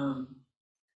 a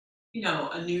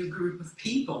new group of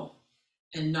people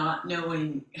and not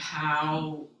knowing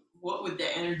what would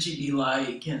the energy be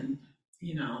like, and,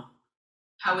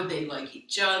 how would they like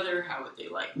each other? How would they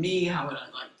like me? How would I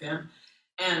like them?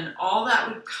 And all that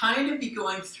would kind of be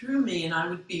going through me, and I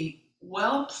would be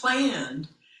well planned.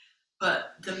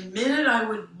 But the minute I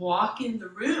would walk in the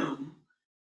room,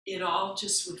 it all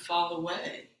just would fall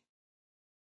away.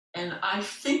 And I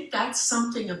think that's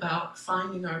something about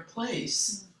finding our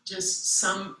place, just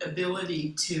some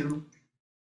ability to,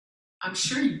 I'm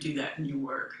sure you do that in your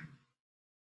work.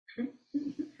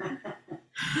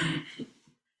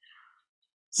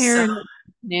 Karen,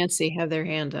 Nancy have their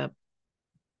hand up.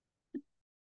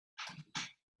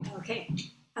 Okay,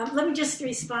 let me just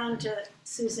respond to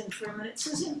Susan for a minute.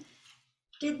 Susan,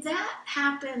 did that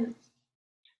happen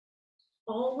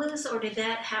always, or did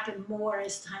that happen more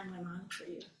as time went on for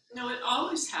you? No, it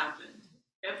always happened,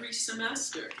 every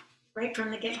semester. Right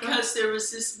from the get-go? Because there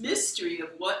was this mystery of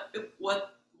what it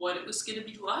was going to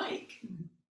be like. Mm-hmm.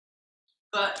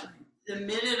 But the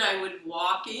minute I would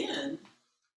walk in,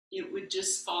 it would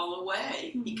just fall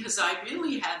away, because I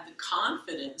really had the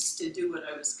confidence to do what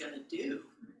I was going to do.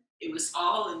 It was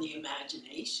all in the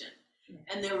imagination.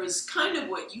 And there was kind of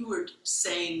what you were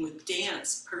saying with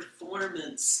dance,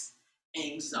 performance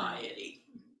anxiety.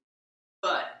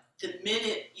 But the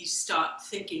minute you stop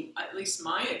thinking, at least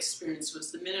my experience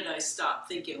was, the minute I stopped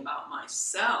thinking about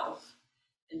myself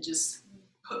and just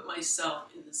put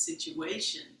myself in the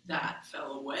situation, that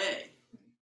fell away.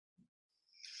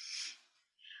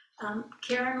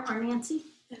 Karen or Nancy?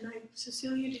 And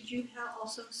Cecilia, did you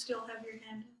also still have your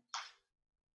hand up?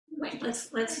 Wait,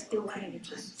 let's do one at a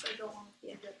time. So I don't want to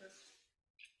end up with...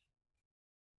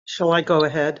 Shall I go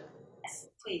ahead? Yes,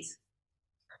 please.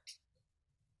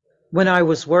 When I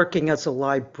was working as a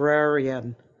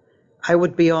librarian, I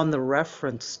would be on the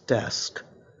reference desk.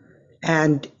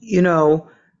 And,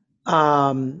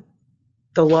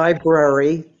 the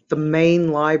library, the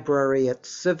main library at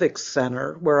Civic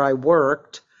Center where I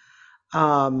worked,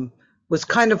 was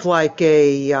kind of like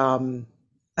a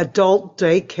adult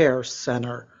daycare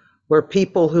center where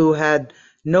people who had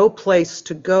no place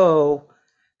to go,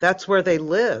 that's where they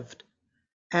lived.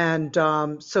 And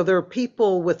so there are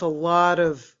people with a lot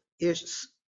of issues,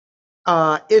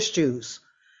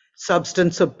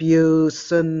 substance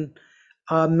abuse and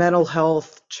mental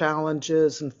health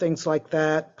challenges and things like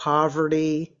that,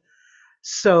 poverty.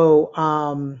 So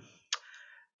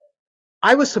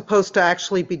I was supposed to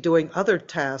actually be doing other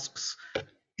tasks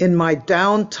in my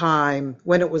downtime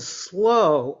when it was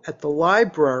slow at the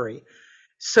library.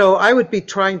 So I would be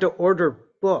trying to order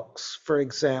books, for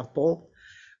example,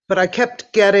 but I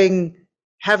kept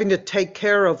having to take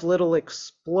care of little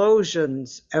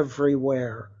explosions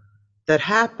everywhere that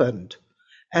happened.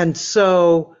 And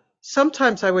so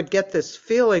sometimes I would get this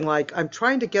feeling like I'm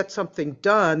trying to get something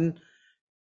done,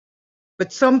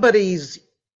 but somebody's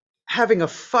having a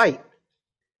fight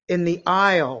in the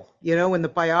aisle, in the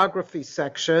biography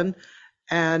section.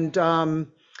 And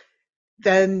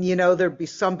then, there'd be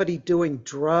somebody doing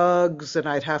drugs and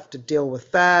I'd have to deal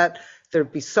with that.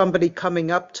 There'd be somebody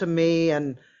coming up to me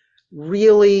and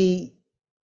really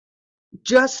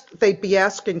they'd be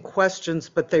asking questions,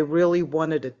 but they really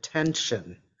wanted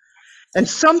attention. And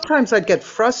sometimes I'd get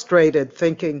frustrated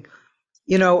thinking,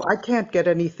 I can't get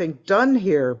anything done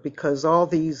here because all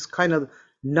these kind of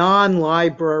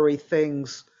non-library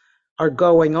things are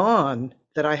going on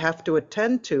that I have to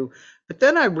attend to. But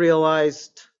then I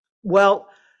realized,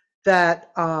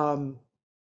 that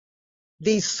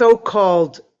these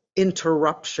so-called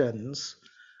interruptions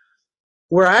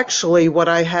were actually what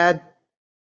I had,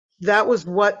 that was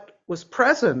what was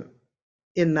present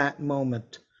in that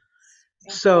moment.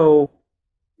 So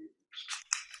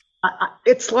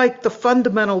it's like the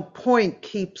fundamental point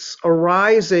keeps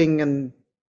arising and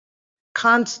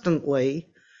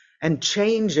constantly and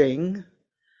changing.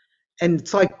 And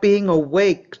it's like being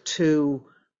awake to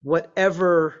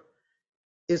whatever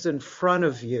is in front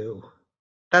of you.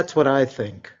 That's what I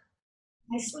think.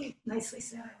 Nicely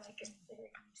said. I like it. Very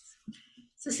nice.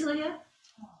 Cecilia?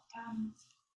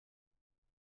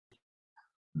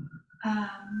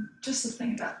 Just the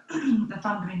thing about the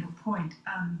fundamental point,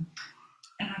 and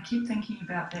I keep thinking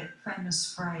about that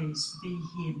famous phrase, "Be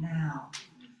here now."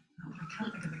 I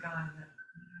can't think of the guy that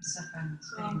is so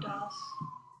famous. Ram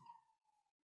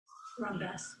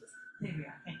Dass. There we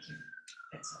are. Thank you.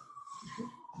 That's it.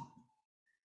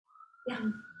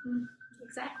 Yeah,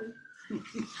 exactly.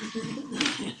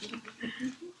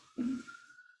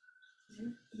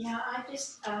 Yeah, I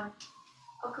just,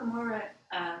 Okamura,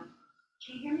 can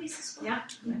you hear me? Is this one? Yeah.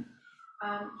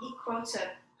 He quotes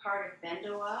a part of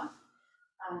Bendoa,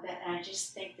 that and I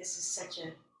just think this is such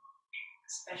a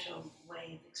special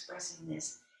way of expressing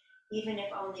this. Even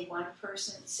if only one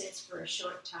person sits for a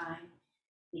short time,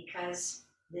 because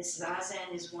this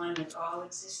zazen is one with all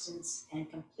existence and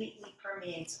completely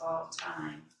permeates all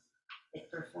time.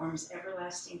 It performs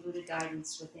everlasting Buddha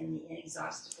guidance within the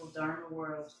inexhaustible Dharma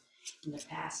world in the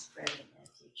past, present, and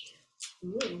future.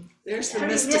 Ooh, there's the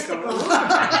Pretty mystical.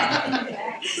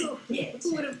 Who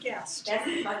would have guessed? That's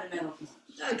the fundamental point.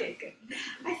 Okay, good.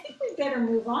 I think we better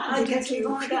move on because we've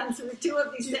only gotten through 2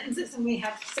 of these sentences and we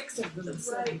have 6 of them.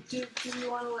 So. Right. Do you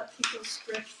want to let people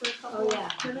stretch for a couple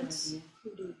of minutes?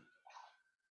 We do.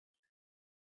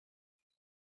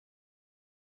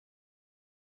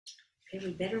 Okay,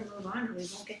 we better move on or we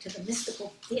won't get to the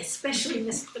mystical, the especially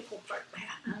mystical part.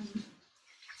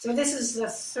 So this is the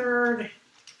 3rd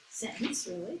sentence,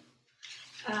 really,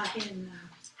 I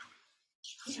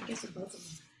guess in both of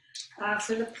them.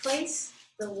 For the place,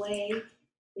 the way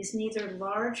is neither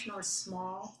large nor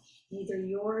small, neither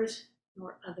yours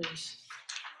nor others.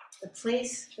 The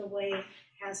place, the way,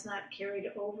 has not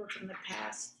carried over from the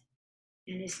past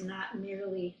and is not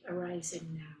merely arising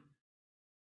now.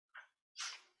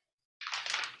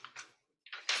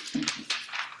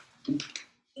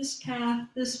 This path,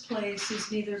 this place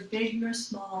is neither big nor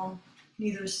small,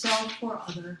 neither self or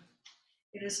other.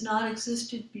 It has not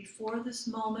existed before this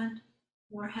moment,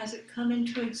 nor has it come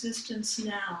into existence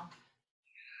now.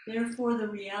 Therefore, the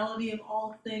reality of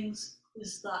all things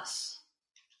is thus.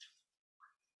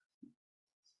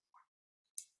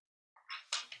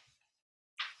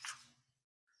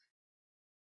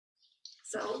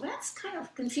 So that's kind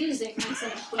of confusing, I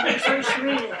think, when you first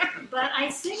read it. But I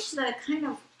think that kind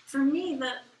of, for me,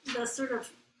 the sort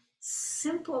of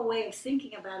simple way of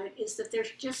thinking about it is that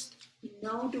there's just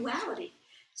no duality.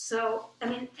 So, I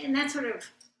mean, and that sort of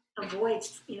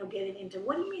avoids, getting into,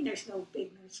 what do you mean there's no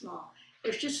big nor small?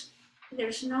 There's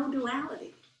no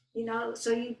duality,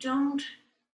 so you don't,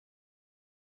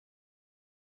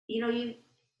 you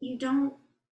don't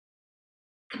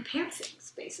compare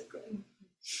things, basically.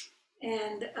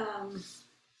 And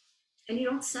you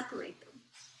don't separate them.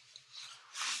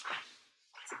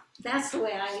 That's the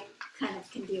way I kind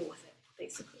of can deal with it,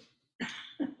 basically.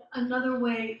 Another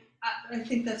way, I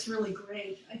think that's really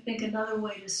great. I think another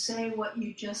way to say what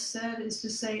you just said is to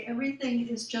say everything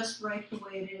is just right the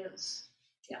way it is.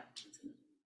 Yeah.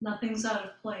 Nothing's out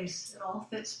of place. It all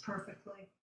fits perfectly.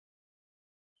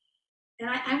 And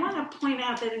I want to point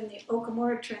out that in the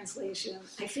Okamura translation,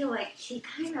 I feel like he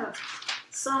kind of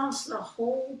solves the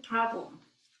whole problem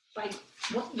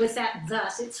with that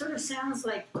thus. It sort of sounds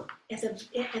like at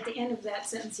the end of that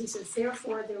sentence he says,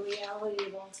 therefore the reality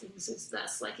of all things is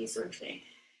thus, like he's sort of saying,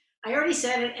 I already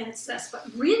said it and it's thus, but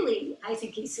really I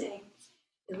think he's saying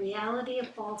the reality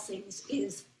of all things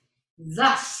is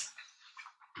thus.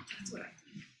 That's what I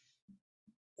think.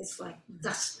 It's like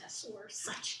thusness or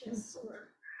suchness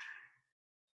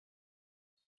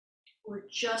or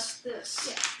just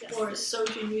this, yeah, just or this. as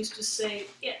Sojin used to say,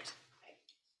 it.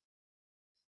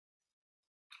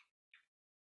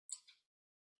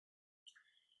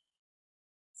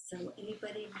 So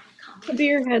anybody want to comment?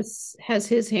 Kabir has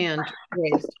his hand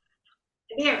raised.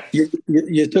 Kabir.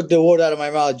 You took the word out of my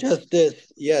mouth. Just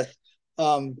this, yes.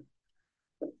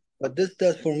 What this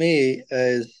does for me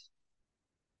is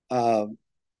try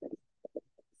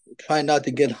not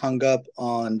to get hung up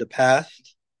on the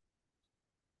past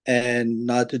and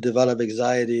not to develop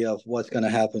anxiety of what's going to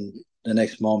happen the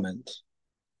next moment.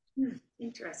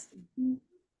 Interesting.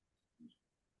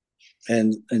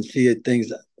 And see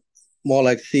things more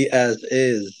like see as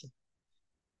is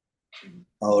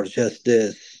or just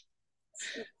this.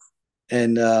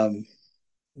 And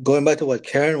going back to what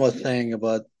Karen was saying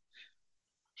about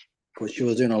what she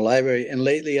was doing in a library, and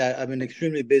lately I've been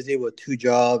extremely busy with 2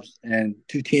 jobs and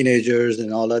 2 teenagers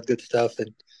and all that good stuff,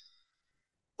 and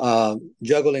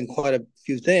juggling quite a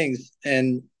few things,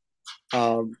 and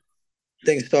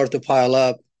things start to pile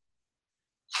up.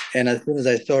 And as soon as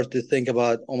I start to think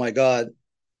about, oh my God,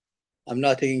 I'm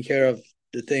not taking care of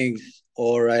the things,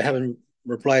 or I haven't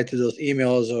replied to those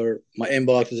emails, or my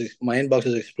inbox is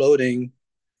exploding,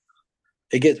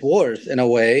 it gets worse in a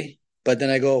way. But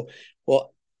then I go,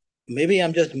 well, maybe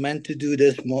I'm just meant to do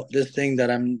this thing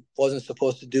that I wasn't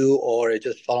supposed to do, or it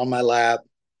just fell on my lap.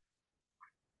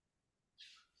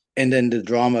 And then the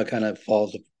drama kind of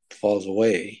falls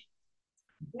away.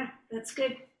 Yeah, that's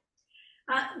good.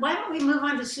 Why don't we move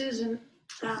on to Susan?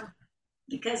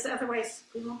 because otherwise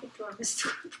we won't get to our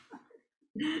mystical part.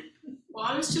 Well,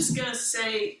 I was just going to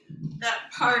say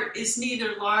that part is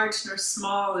neither large nor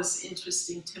small is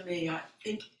interesting to me. I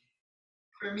think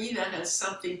for me that has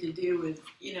something to do with,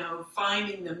 you know,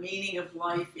 finding the meaning of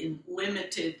life in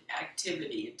limited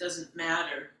activity. It doesn't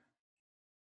matter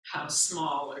how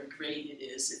small or great it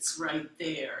is. It's right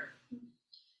there.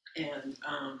 And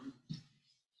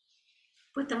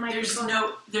Put the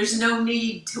microphone. there's no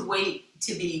need to wait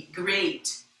to be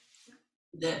great.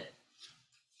 That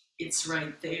it's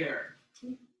right there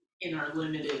in our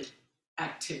limited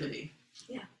activity.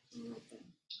 Yeah.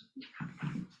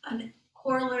 A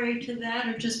corollary to that,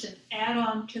 or just an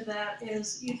add-on to that,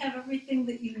 is you have everything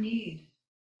that you need.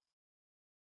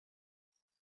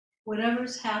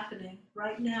 Whatever's happening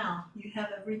right now, you have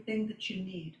everything that you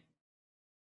need.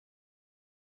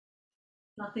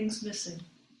 Nothing's missing.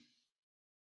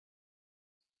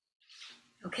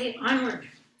 Okay, onward.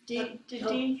 Dean, do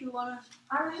you want to?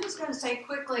 I was just going to say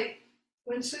quickly,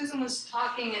 when Susan was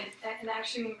talking and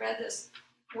actually we read this,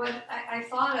 what I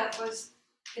thought of was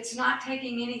it's not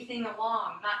taking anything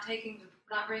along, not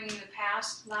bringing the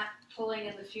past, not pulling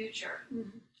in the future.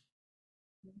 Mm-hmm.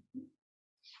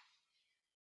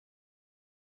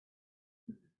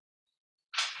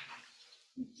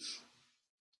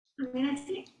 I mean, I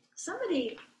think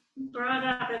somebody brought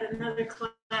up at another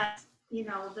class, you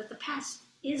know, that the past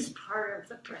is part of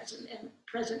the present and the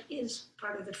present is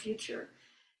part of the future.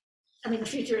 I mean, the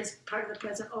future is part of the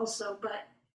present also, but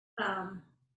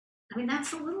I mean,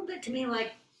 that's a little bit to me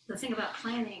like the thing about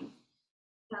planning,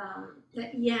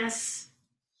 that yes,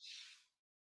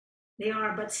 they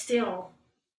are, but still,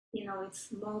 you know,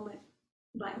 it's moment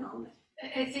by moment.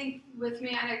 I think with me,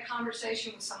 I had a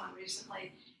conversation with someone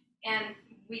recently, and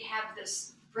we have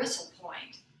this bristle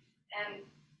point, and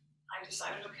I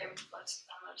decided, okay, I'm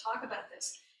going to talk about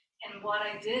this. And what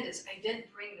I did is I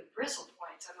did bring the bristle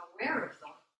points. I'm aware of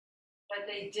them, but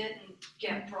they didn't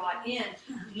get brought in,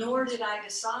 nor did I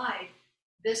decide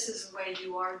this is the way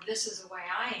you are, this is the way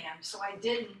I am. So I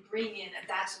didn't bring in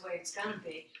that's the way it's going to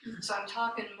be. So I'm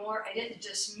talking more, I didn't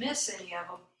dismiss any of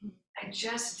them. I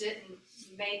just didn't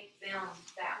make them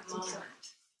that moment.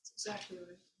 That's exactly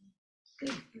right.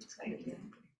 Good. It's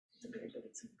a very good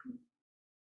example.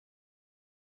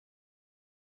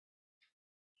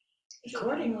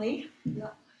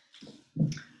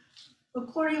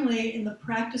 Accordingly, in the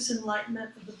practice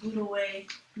enlightenment of the Buddha way,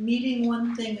 meeting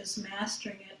one thing is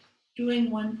mastering it. Doing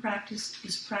one practice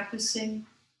is practicing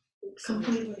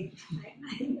completely.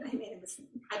 I made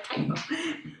a typo.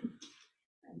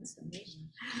 I must have made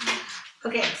one.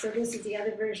 Okay, so this is the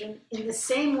other version. In the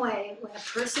same way, when a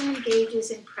person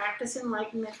engages in practice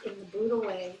enlightenment in the Buddha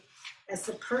way, as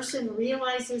the person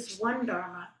realizes one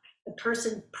Dharma, the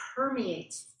person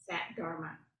permeates that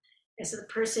Dharma. As the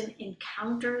person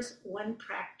encounters one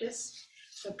practice,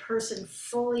 the person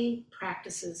fully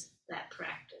practices that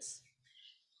practice.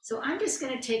 So I'm just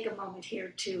going to take a moment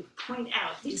here to point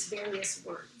out these various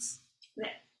words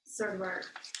that sort of are,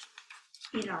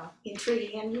 you know,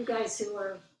 intriguing. And you guys who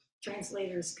are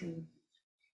translators can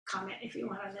comment if you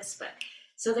want on this. But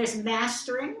so there's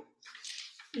mastering.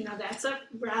 You know, that's a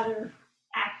rather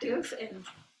active and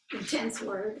intense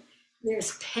word.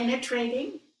 There's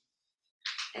penetrating,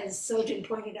 as Sojin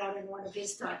pointed out in one of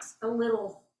his talks, a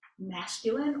little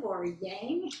masculine or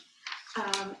yang.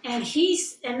 And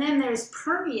then there's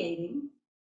permeating.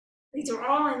 These are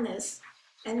all in this.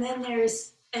 And then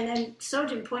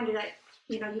Sojin pointed out,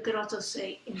 you know, you could also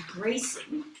say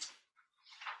embracing.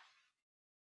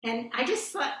 And I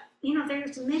just thought, you know,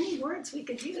 there's many words we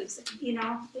could use. You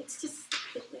know, it's just,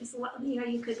 there's a lot, you know,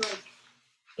 you could like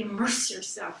immerse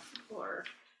yourself, or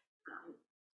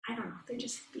I don't know, there'd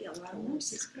just be a lot of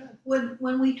words.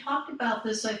 When we talked about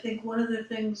this, I think one of the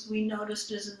things we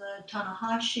noticed is in the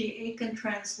Tanahashi Aiken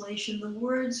translation, the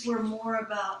words were more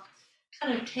about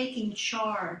kind of taking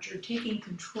charge or taking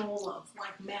control of,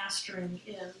 like mastering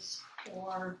is,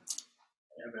 or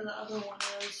whatever the other one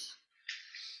is.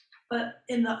 But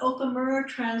in the Okamura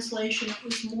translation, it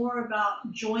was more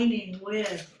about joining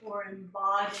with, or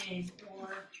embodying, or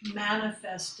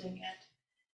manifesting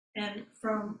it. And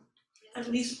from, at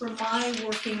least for my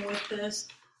working with this,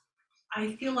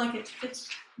 I feel like it fits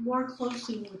more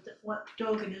closely with what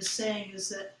Dogen is saying, is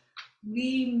that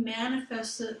we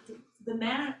manifest it,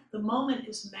 the moment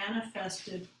is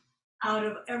manifested out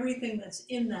of everything that's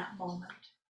in that moment.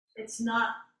 It's not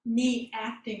me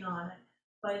acting on it,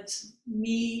 but it's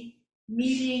me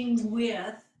meeting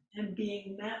with and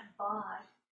being met by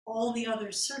all the other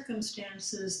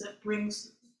circumstances that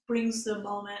brings the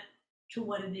moment to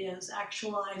what it is,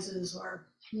 actualizes or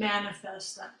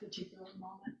manifests that particular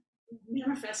moment.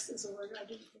 Manifest is a word I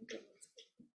didn't think of.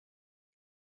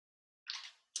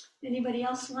 Anybody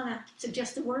else want to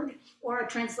suggest a word or a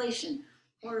translation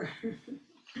or?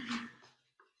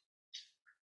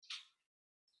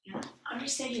 Yeah,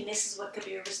 understanding this is what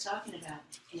Kabir was talking about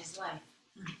in his life.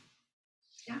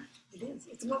 Yeah, it is.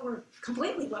 It's what we're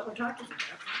completely what we're talking about.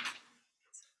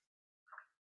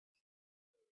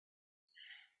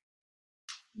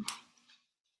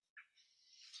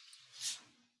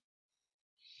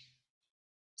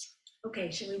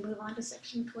 Okay, should we move on to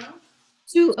section 12?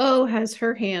 Sue O has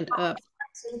her hand up.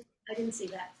 Sue, I didn't see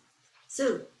that.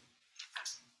 Sue.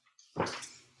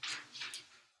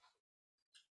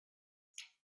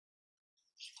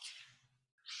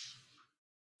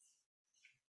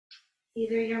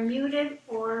 Either you're muted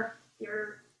or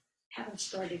you're haven't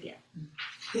started yet.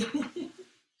 Come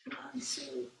on,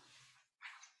 Sue.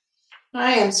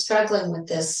 I am struggling with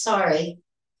this. Sorry.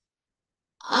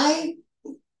 I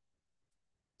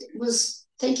was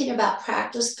thinking about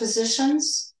practice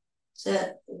positions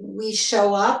that we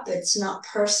show up, it's not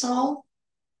personal.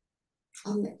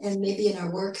 And maybe in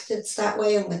our work that's that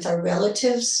way, and with our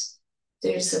relatives,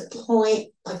 there's a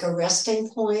point, like a resting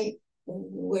point,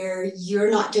 where you're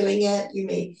not doing it.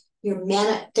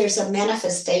 There's a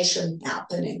manifestation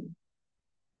happening.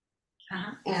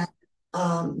 And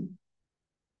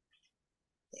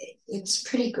it's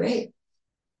pretty great.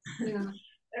 Yeah.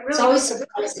 It's always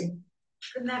surprising.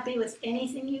 Couldn't that be with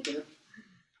anything you do?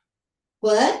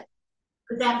 What?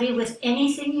 Could that be with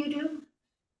anything you do?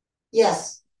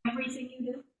 Yes. Everything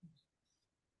you do?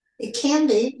 It can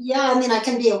be. Yeah, I mean, I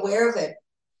can be aware of it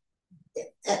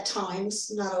at times,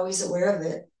 not always aware of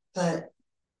it, but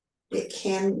it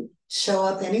can show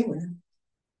up anywhere.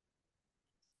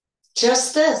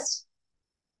 Just this.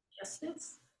 Just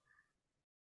this.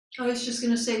 I was just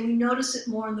going to say, we notice it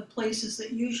more in the places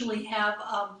that usually have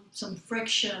some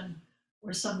friction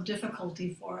or some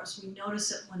difficulty for us. We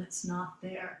notice it when it's not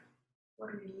there. What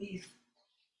a relief.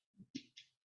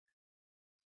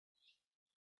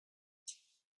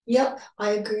 Yep,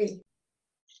 I agree.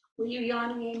 Were you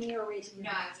yawning, Amy, or raising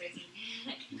your hand? No, I was raising.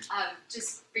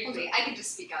 Just briefly, I can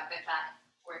just speak up if that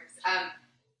works.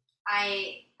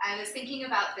 I was thinking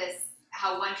about this,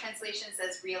 how one translation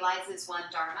says realizes one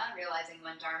dharma, realizing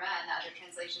one dharma, and the other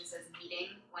translation says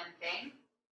meeting one thing.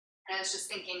 And I was just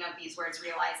thinking of these words,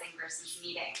 realizing versus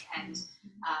meeting. And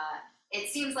it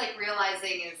seems like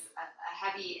realizing is a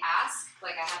heavy ask,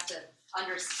 like I have to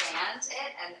understand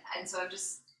it. And so I'm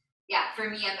just, yeah, for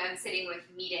me, I'm sitting with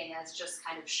meeting as just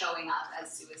kind of showing up,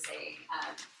 as Sue was saying.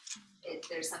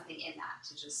 There's something in that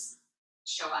to just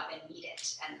show up and meet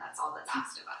it, and that's all that's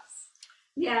asked of us.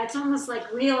 Yeah, it's almost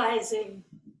like realizing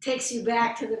takes you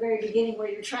back to the very beginning where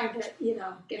you're trying to, get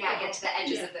to the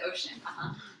edges of the ocean.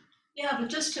 Yeah, but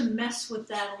just to mess with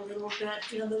that a little bit,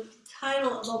 the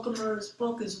title of Okamura's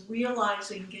book is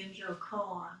Realizing Genjo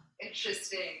Koan.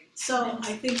 Interesting. So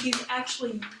I think he's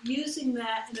actually using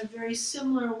that in a very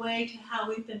similar way to how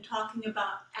we've been talking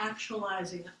about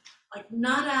actualizing it. Like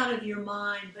not out of your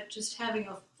mind, but just having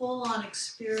a full-on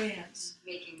experience.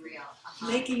 Making real.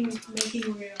 Making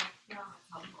real. Yeah.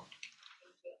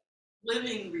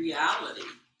 Living reality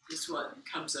is what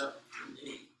comes up for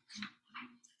me.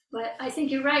 But I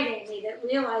think you're right, Amy, that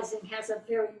realizing has a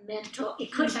very mental,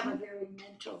 it could have a very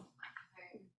mental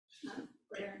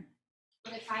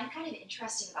What I find kind of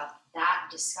interesting about that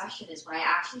discussion is when I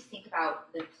actually think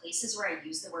about the places where I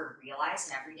use the word realize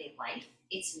in everyday life,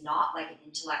 it's not like an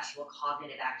intellectual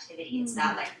cognitive activity. It's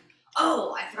not like,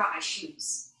 oh, I forgot my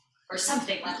shoes or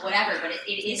something, like whatever, but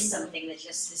it is something that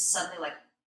just is suddenly like,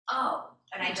 oh,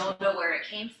 and I don't know where it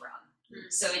came from.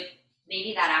 So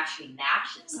maybe that actually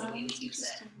matches the way we use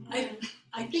it.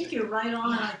 I think you're right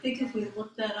on. I think if we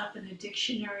looked that up in a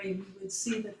dictionary, we would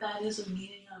see that that is a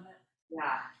meaning of it.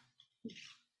 Yeah.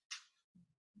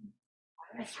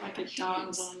 It's like it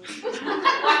dawns on me.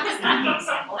 Why is that the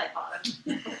example I thought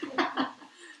of?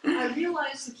 I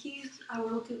realized the keys I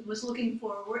was looking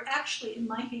for were actually in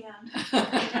my hand.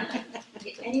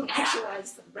 And you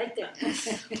actualized them right there.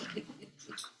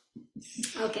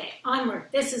 Okay, onward.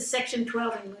 This is section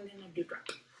 12 in Women of Dudra.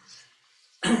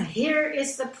 Here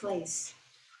is the place.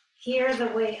 Here the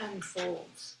way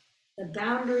unfolds. The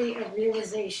boundary of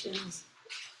realizations,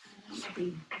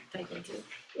 maybe typo too,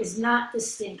 is not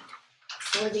distinct.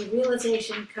 For the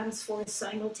realization comes forth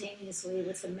simultaneously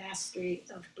with the mastery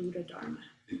of Buddha Dharma.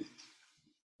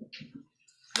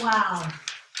 Wow.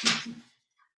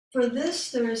 For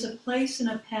this, there is a place and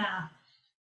a path.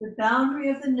 The boundary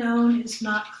of the known is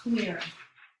not clear.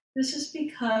 This is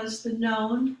because the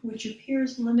known, which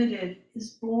appears limited,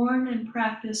 is born and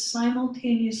practiced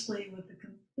simultaneously with the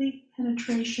complete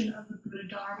penetration of the Buddha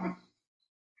Dharma.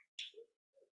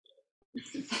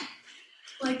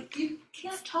 Like, you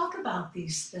can't talk about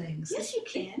these things. Yes, you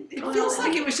can. It feels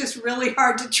like it was just really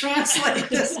hard to translate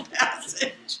this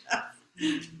passage. That's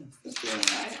the feeling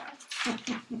I have.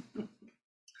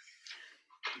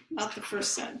 Not the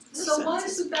first sentence. So why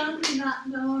is the boundary not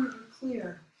known or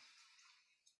clear?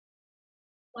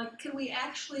 Like, can we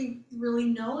actually really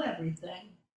know everything?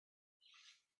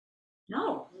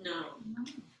 No.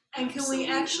 And can we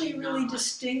actually Absolutely really not.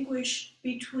 distinguish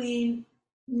between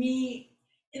me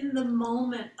in the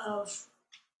moment of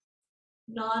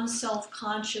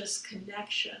non-self-conscious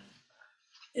connection?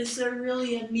 Is there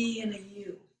really a me and a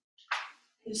you?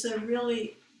 Is there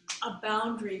really a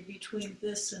boundary between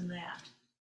this and that?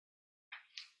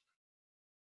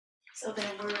 So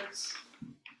their words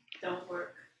don't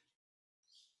work.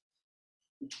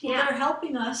 Well, they're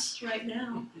helping us right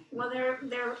now. Well, they're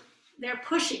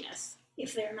pushing us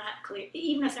if they're not clear.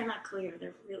 Even if they're not clear,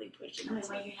 they're really pushing I mean, us.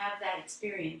 when you have that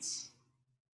experience,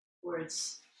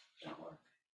 words don't work.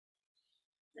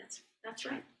 That's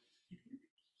right.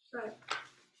 Right.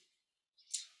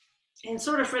 And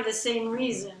sort of for the same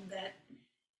reason that,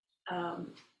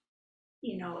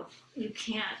 you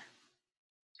can't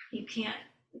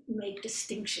make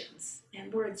distinctions,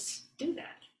 and words do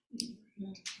that.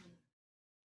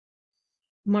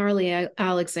 Marley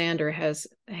Alexander has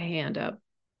a hand up.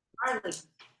 Marley.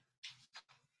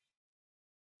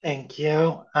 Thank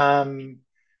you.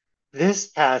 This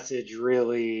passage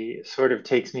really sort of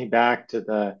takes me back to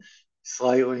the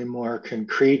slightly more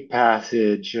concrete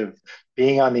passage of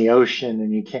being on the ocean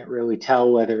and you can't really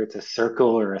tell whether it's a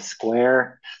circle or a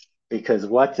square because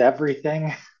what's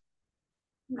everything?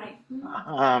 Right.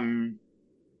 And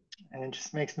it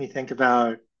just makes me think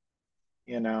about,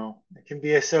 it can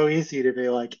be so easy to be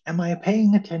like, am I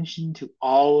paying attention to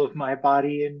all of my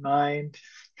body and mind?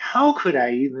 How could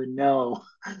I even know?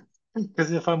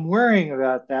 Because if I'm worrying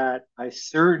about that, I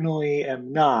certainly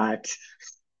am not.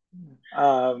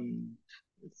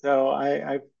 So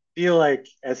I feel like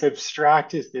as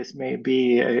abstract as this may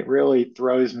be, it really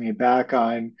throws me back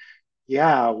on,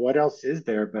 yeah, what else is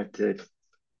there but to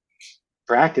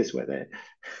practice with it?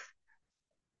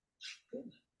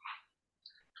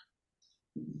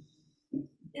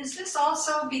 Is this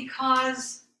also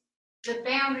because the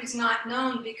boundary's not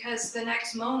known because the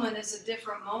next moment is a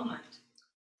different moment?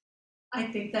 I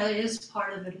think that is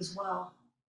part of it as well.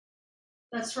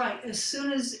 That's right. As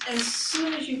soon as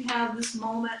you have this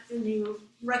moment and you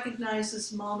recognize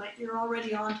this moment, you're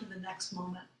already on to the next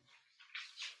moment.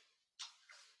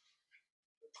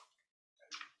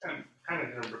 I'm kind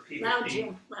of going to repeat Loud, it.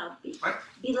 Jim. Loud. What?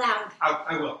 Be loud.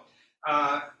 I will.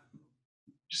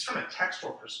 Just from a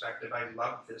textual perspective, I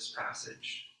love this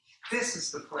passage. This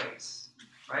is the place,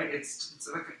 right? It's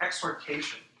like an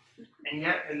exhortation. And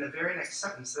yet, in the very next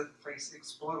sentence, the place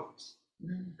explodes.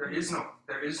 There is no,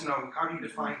 how do you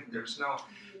define it? There's no,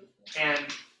 and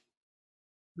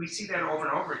we see that over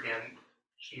and over again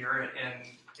here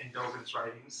in Dogen's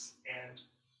writings. And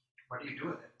what do you do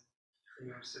with it?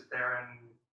 You sit there and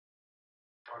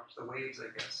watch the waves, I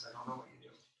guess. I don't know what you do.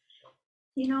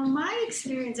 My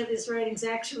experience of his writings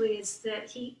actually is that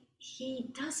he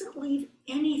doesn't leave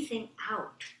anything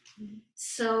out.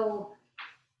 So,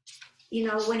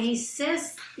 when he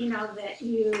says, that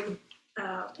you,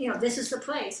 this is the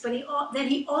place, but then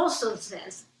he also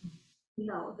says,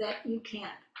 that you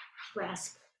can't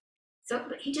grasp it. So,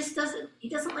 but he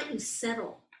doesn't let you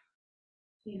settle,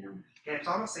 Yeah, it's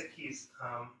almost like he's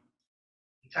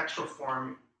in textual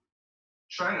form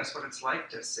showing us what it's like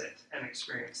to sit and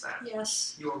experience that.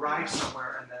 Yes. You arrive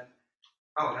somewhere and then,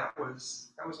 oh, that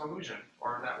was an illusion,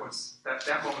 or that moment's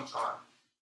gone.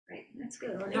 Right, that's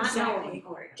good. Or not knowing,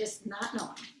 or just not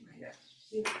knowing. Right?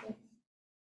 Yeah.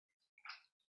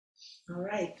 All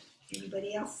right.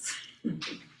 Anybody else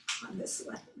on this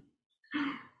one?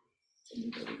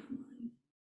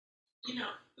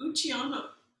 Uchiyama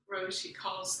Roshi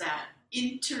calls that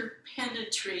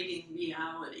interpenetrating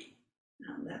reality.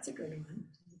 Oh, that's a good one.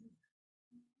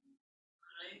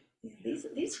 Right? Yeah,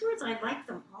 these words, I like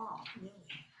them all, really.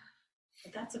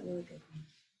 But that's a really good one.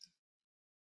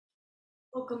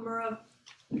 Okamura,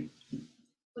 when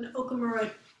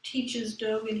Okamura teaches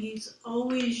Dogen, he's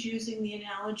always using the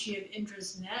analogy of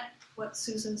Indra's net. What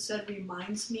Susan said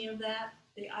reminds me of that.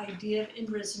 The idea of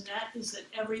Indra's net is that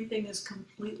everything is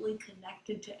completely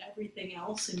connected to everything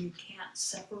else and you can't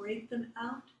separate them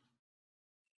out.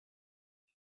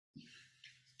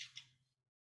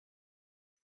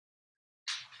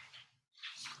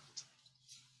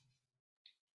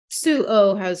 Sue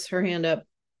O has her hand up.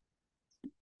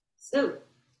 Sue.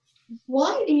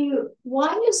 Why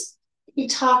is you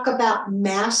talk about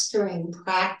mastering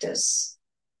practice.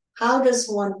 How does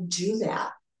one do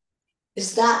that?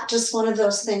 Is that just one of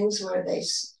those things where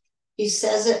he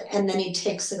says it and then he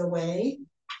takes it away?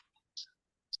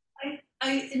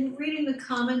 In reading the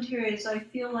commentaries, I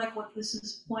feel like what this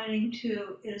is pointing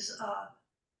to is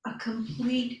a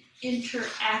complete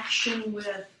interaction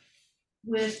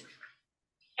with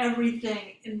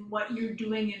everything in what you're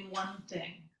doing in one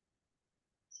thing.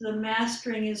 So the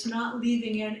mastering is not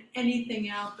leaving anything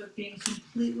out, but being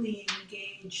completely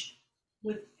engaged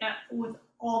with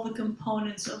all the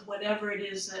components of whatever it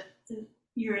is that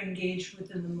you're engaged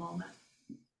with in the moment.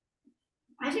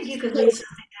 I think you could leave something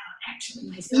out, actually,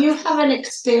 myself. Do you have an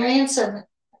experience of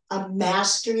a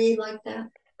mastery like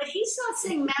that? But he's not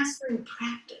saying mastering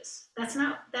practice. That's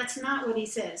not what he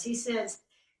says. He says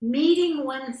meeting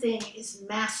one thing is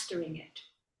mastering it.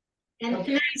 And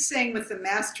here he's saying with the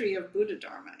mastery of Buddha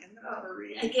Dharma in the upper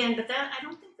reading. Again, but that I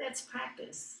don't think that's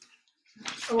practice.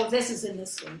 Oh, this is in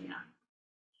this one, yeah.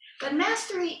 But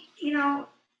mastery,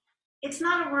 it's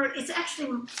not a word. It's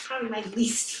actually probably my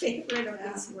least favorite of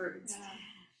these words.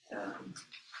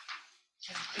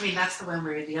 I mean, that's the one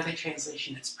where the other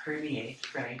translation is permeate,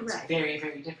 right? It's very,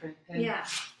 very different. Yeah.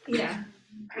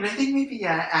 And I think maybe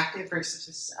active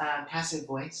versus passive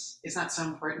voice is not so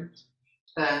important.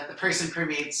 The person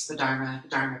permeates the Dharma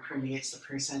permeates the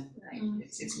person. Right.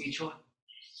 It's mutual.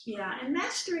 Yeah, and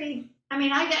mastery, I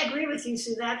mean, I agree with you,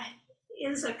 Sue, that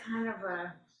is a kind of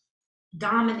a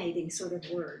dominating sort of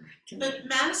word. But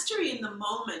mastery in the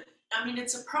moment, I mean,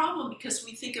 it's a problem because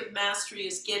we think of mastery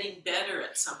as getting better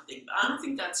at something, but I don't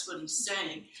think that's what he's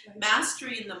saying.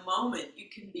 Mastery in the moment, you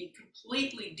can be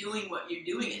completely doing what you're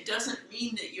doing. It doesn't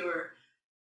mean that you're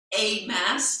a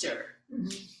master.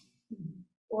 Mm-hmm.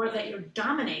 Or that you're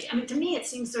dominating. I mean, to me, it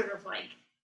seems sort of like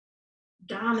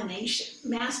domination.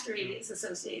 Mastery is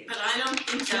associated. But I don't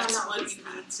think that's what he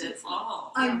means at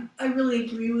all. I really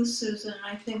agree with Susan.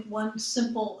 I think one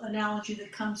simple analogy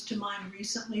that comes to mind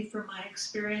recently from my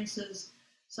experiences,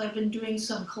 so I've been doing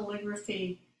some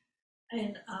calligraphy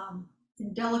in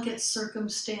delicate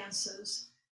circumstances.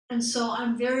 And so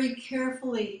I'm very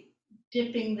carefully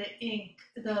dipping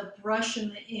the brush in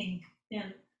the ink,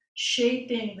 and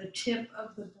shaping the tip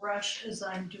of the brush as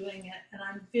I'm doing it. And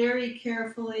I'm very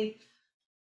carefully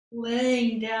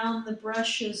laying down the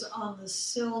brushes on the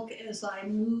silk as I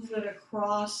move it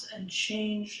across and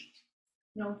change,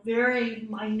 very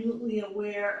minutely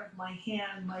aware of my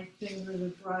hand, my finger,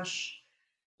 the brush,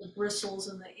 the bristles,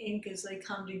 and the ink as they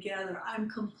come together. I'm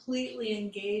completely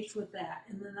engaged with that.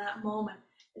 And in that moment,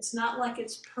 it's not like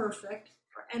it's perfect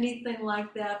or anything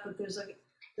like that, but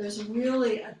there's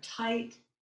really a tight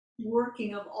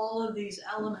working of all of these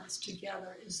elements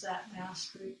together is that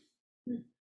mastery.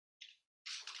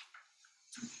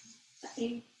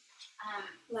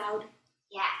 Loud.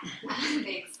 Yeah,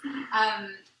 thanks.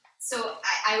 So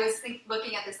I was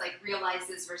looking at this like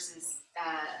realizes versus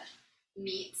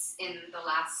meets in the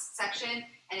last section,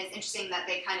 and it's interesting that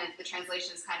the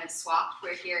translations kind of swapped.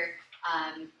 Where here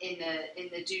in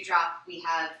the dewdrop we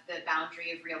have the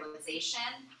boundary of realization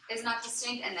is not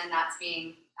distinct, and then that's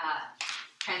being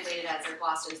translated as or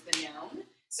glossed as the known.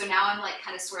 So now I'm like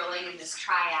kind of swirling in this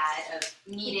triad of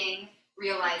meeting,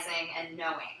 realizing, and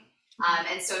knowing.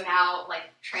 And so now, like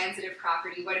transitive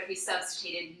property, what if we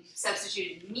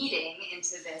substituted meeting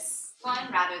into this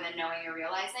one rather than knowing or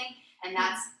realizing? And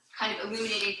that's kind of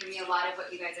illuminating for me a lot of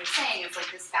what you guys are saying. It's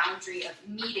like this boundary of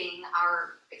meeting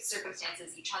our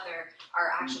circumstances, each other, our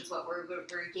actions, what we're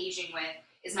engaging with,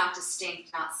 is not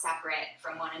distinct, not separate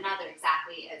from one another,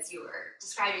 exactly as you were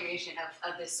describing, Ryushin,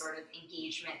 of this sort of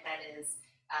engagement that is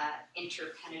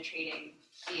interpenetrating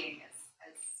being,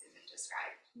 as Susan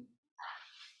described.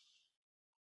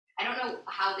 I don't know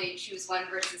how they choose one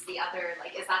versus the other.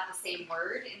 Like, is that the same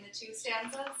word in the two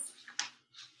stanzas?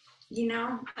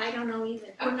 I don't know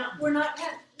either.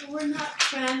 We're not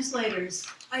translators.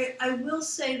 I will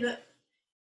say that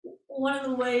one of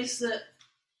the ways that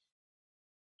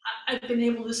I've been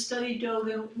able to study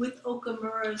Dogen with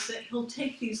Okamura is that he'll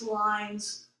take these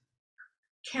lines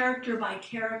character by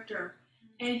character,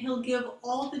 and he'll give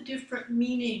all the different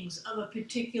meanings of a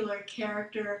particular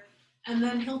character, and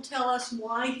then he'll tell us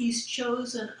why he's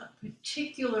chosen a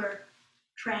particular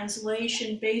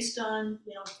translation based on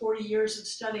 40 years of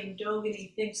studying Dogen.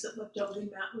 He thinks that what Dogen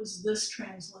meant was this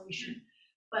translation.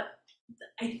 But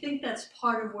I think that's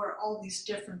part of where all these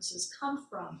differences come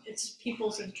from. It's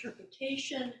people's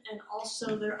interpretation and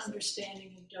also their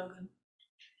understanding of Dogen.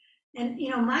 And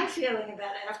my feeling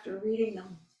about it after reading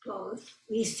them both,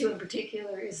 these two in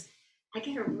particular, is I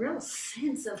get a real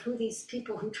sense of who these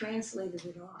people who translated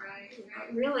it are.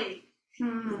 Right. Really,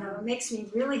 You know, it makes me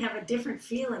really have a different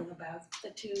feeling about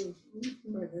the two,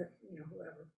 or the, you know,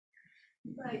 whoever.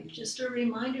 Right, just a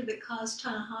reminder that Kaz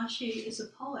Tanahashi is a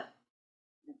poet.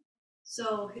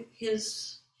 So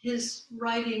his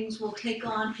writings will take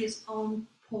on his own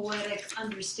poetic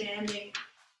understanding,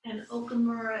 and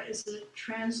Okamura is a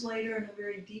translator and a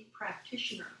very deep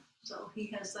practitioner. So he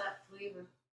has that flavor.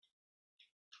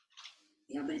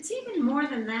 Yeah, but it's even more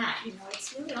than that, you know,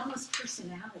 it's really almost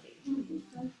personality.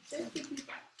 There could be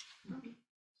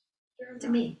that. To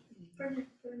me. Fair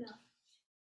enough.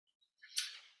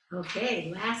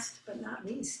 Okay, last but not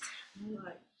least.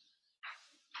 Right.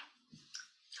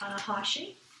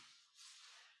 Tanahashi.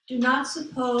 Do not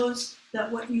suppose that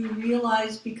what you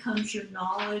realize becomes your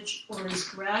knowledge or is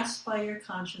grasped by your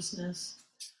consciousness.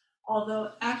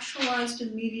 Although actualized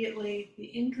immediately, the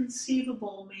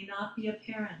inconceivable may not be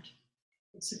apparent.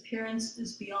 Its appearance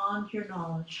is beyond your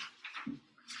knowledge.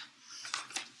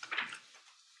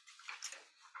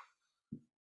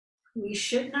 We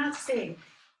should not think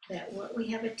that what we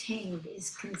have attained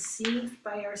is conceived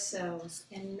by ourselves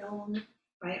and known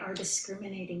by our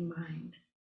discriminating mind.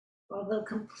 Although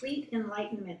complete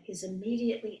enlightenment is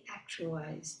immediately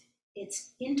actualized,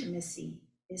 its intimacy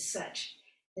is such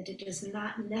that it does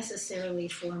not necessarily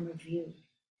form a view.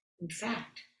 In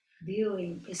fact,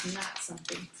 viewing is not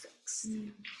something fixed.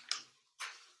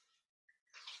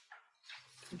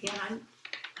 Again,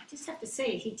 I just have to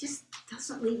say, he just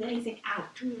doesn't leave anything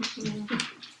out.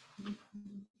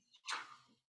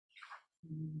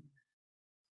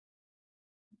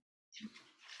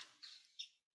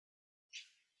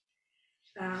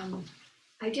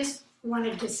 I just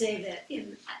wanted to say that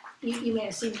you may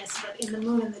have seen this, but in the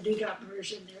Moon and the Dewdrop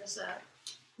version, there's a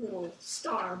little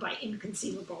star by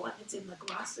Inconceivable, and it's in the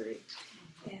glossary.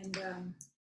 And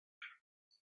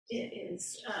it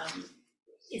is,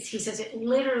 he says it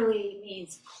literally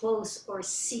means close or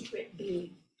secret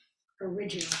being,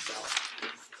 original self,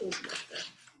 is what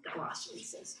the glossary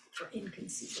says for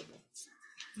inconceivable.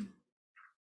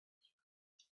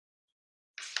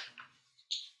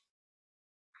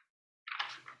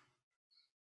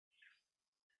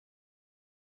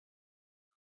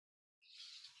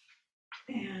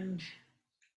 And,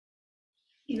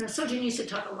 you know, Sojin used to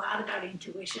talk a lot about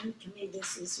intuition. To me,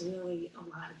 this is really a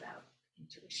lot about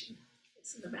intuition.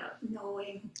 It's about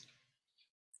knowing,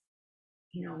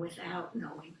 you know, without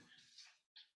knowing.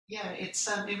 Yeah, it's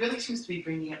it really seems to be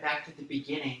bringing it back to the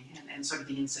beginning and sort of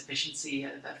the insufficiency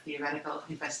of theoretical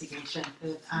investigation.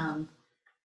 That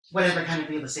whatever kind of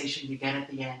realization you get at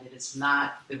the end, it is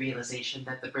not the realization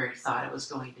that the bird thought it was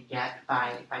going to get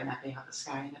by mapping out the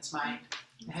sky in its mind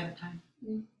ahead of time.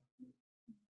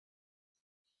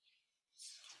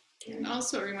 And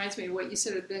also it reminds me of what you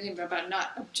said at the beginning about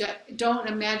don't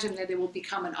imagine that it will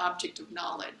become an object of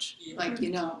knowledge. Yeah. Like, you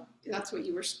know, that's what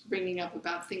you were bringing up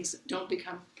about things that don't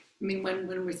become, I mean, when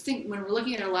we're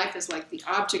looking at our life as like the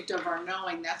object of our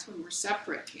knowing, that's when we're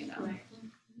separate, you know. Right.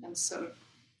 And so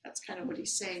that's kind of what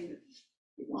he's saying, that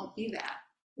it won't be that.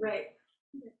 Right.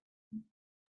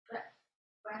 But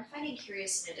what I'm finding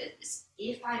curious in it is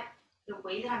the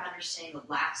way that I'm understanding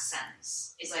the last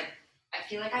sentence is like, I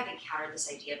feel like I've encountered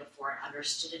this idea before and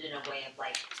understood it in a way of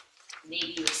like,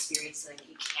 maybe you experience something that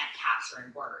you can't capture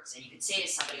in words. And you could say to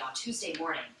somebody on Tuesday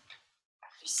morning,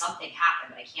 something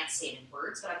happened, but I can't say it in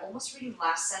words. But I'm almost reading the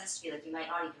last sentence to be like, you might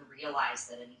not even realize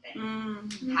that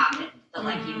anything happened. That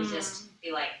like you would just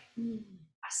be like,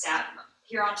 I sat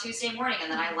here on Tuesday morning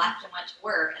and then I left and went to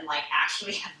work and like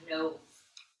actually have no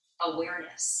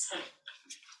awareness.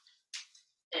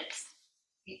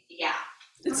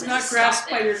 It's not grasped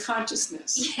by your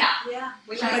consciousness. Yeah.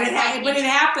 But it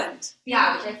happened.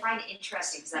 Yeah, which I find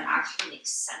interesting because that actually makes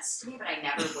sense to me, but I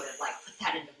never would have like put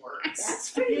that into words.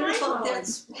 That's pretty beautiful.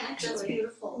 That's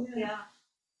beautiful. Yeah.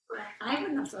 I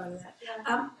wouldn't have thought of that.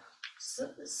 Yeah.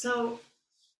 So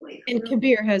wait. And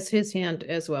Kabir has his hand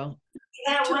as well.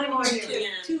 Yeah, one more here.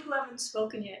 Two who haven't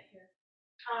spoken yet here.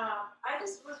 I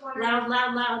just was wondering.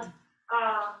 Loud.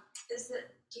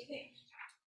 Do you think?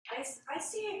 I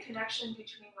see a connection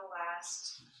between the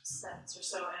last sentence or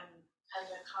so and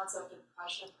the concept of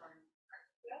prasha paranya.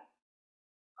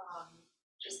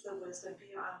 Just the wisdom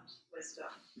beyond wisdom.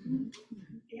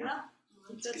 Mm-hmm. Yeah,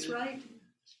 that's right.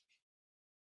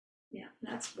 Yeah,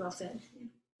 that's well said.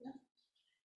 Yeah.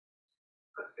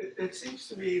 It seems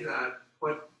to me that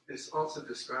what is also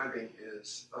describing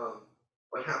is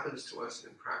what happens to us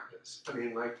in practice. I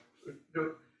mean, like,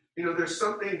 you know, there's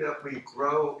something that we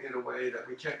grow in a way that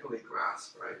we can't really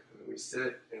grasp, right? I mean, we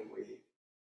sit and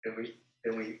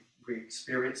we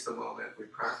experience the moment, we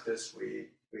practice,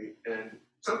 and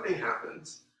something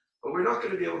happens, but we're not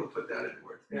going to be able to put that into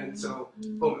words. And so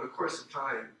over the course of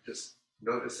time, just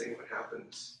noticing what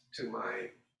happens to my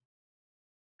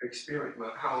experience,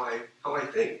 how I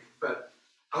think, but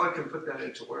how I can put that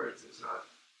into words is not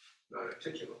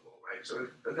articulable, right? So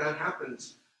that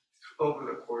happens over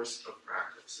the course of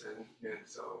practice, and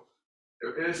so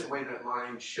there is a way that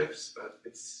mind shifts, but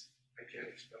I can't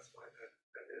express why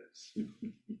that is,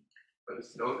 but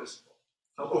it's noticeable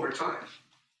over time.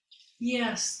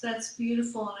 Yes, that's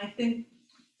beautiful, and I think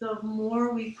the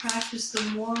more we practice, the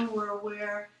more we're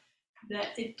aware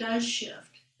that it does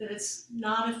shift, that it's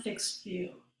not a fixed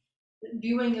view. That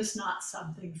viewing is not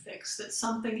something fixed, that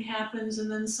something happens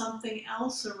and then something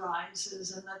else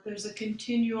arises, and that there's a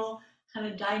continual kind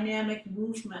of dynamic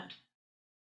movement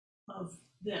of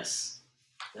this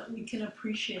that we can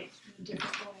appreciate in a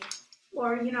different way.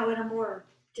 Or, in a more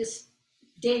just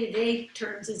day-to-day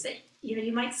terms, is that,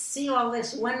 you might see all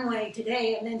this one way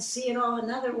today and then see it all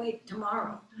another way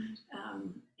tomorrow.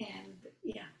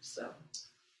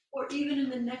 Or even in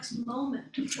the next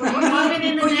moment. Or even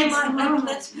in the next moment.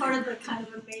 That's part of the kind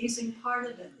of amazing part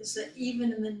of it, is that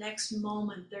even in the next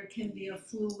moment, there can be a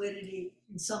fluidity,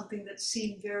 and something that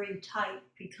seemed very tight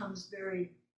becomes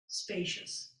very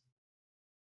spacious.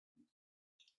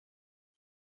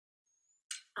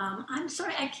 I'm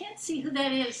sorry, I can't see who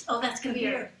that is. Oh, that's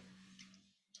Kabir.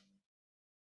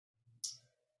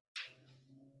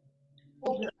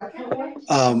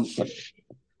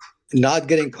 Not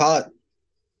getting caught.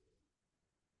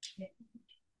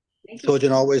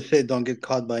 Sojin always said, "Don't get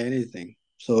caught by anything."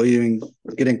 So even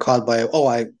getting caught by,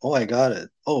 I got it.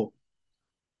 Oh,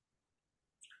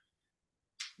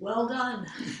 well done.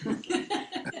 But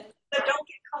don't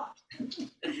get caught.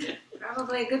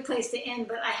 Probably a good place to end,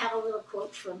 but I have a little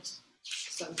quote from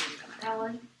something.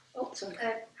 Ellen? Oh, sorry.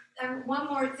 One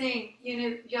more thing,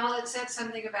 y'all had said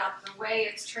something about the way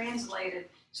it's translated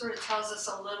sort of tells us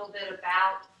a little bit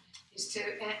about these two,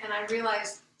 and I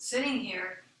realized sitting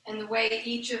here and the way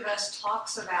each of us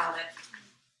talks about it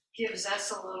gives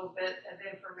us a little bit of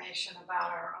information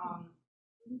about our own.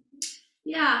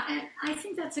 Yeah, and I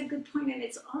think that's a good point, and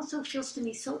it also feels to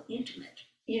me so intimate,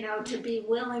 to be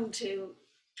willing to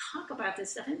talk about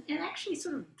this stuff and actually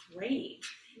sort of brave,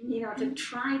 to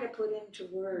try to put into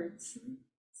words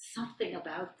something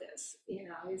about this, it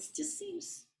just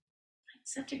seems like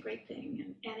such a great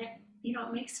thing, and it,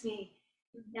 it makes me,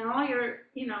 and all your,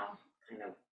 kind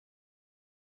of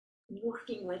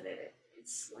working with it,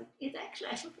 it's like, it actually,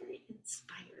 I feel very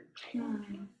inspired by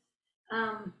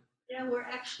it. Yeah, we're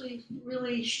actually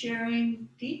really sharing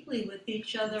deeply with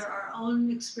each other our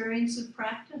own experience of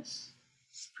practice.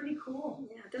 It's pretty cool.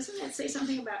 Yeah, doesn't that say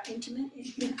something about intimate?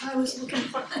 I was looking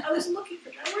for that.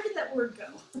 Where did that word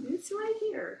go? It's right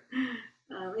here.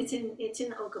 It's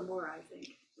in Okamura, I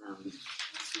think.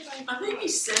 I think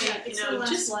he's saying,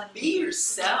 just be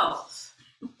yourself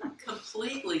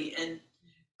completely and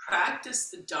practice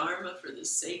the Dharma for the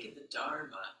sake of the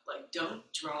Dharma. Like, don't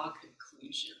draw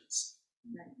conclusions.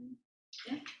 Right.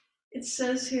 Yeah. It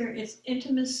says here, its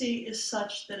intimacy is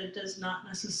such that it does not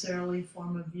necessarily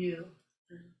form a view.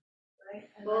 Right?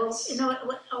 And well,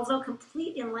 although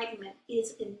complete enlightenment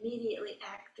is immediately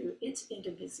act through, its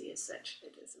intimacy is such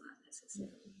that it is not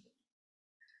necessarily.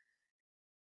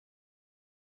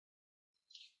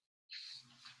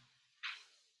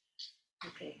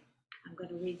 Okay, I'm going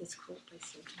to read this quote by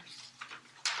Sojin.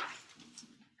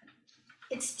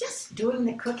 It's just doing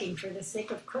the cooking for the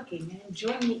sake of cooking and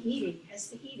enjoying the eating as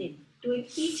the eating, doing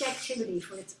each activity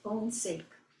for its own sake.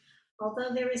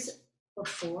 Although there is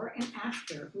before and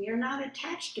after, we are not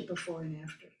attached to before and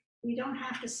after. We don't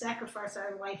have to sacrifice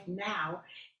our life now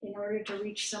in order to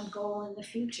reach some goal in the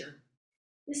future.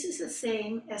 This is the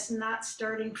same as not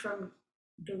starting from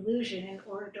delusion in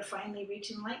order to finally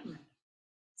reach enlightenment.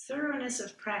 Thoroughness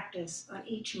of practice on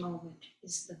each moment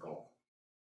is the goal.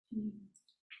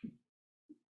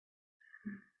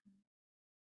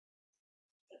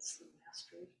 That's the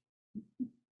mastery.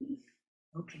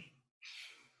 Okay.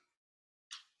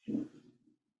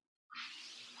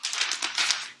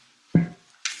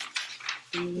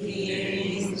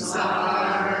 Beings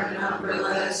are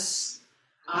numberless.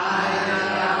 I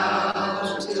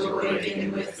vow to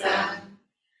awaken with them.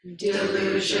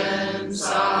 Delusions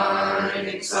are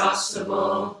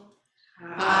inexhaustible.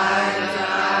 I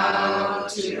vow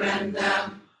to end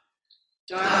them.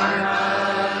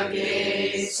 Dharma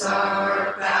gates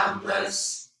are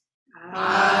boundless.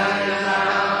 I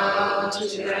vow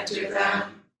to enter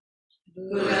them.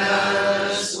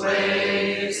 Buddha's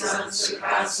ways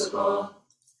unsurpassable.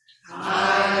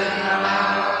 I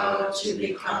vow to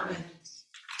become it.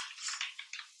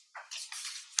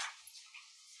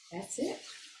 That's it.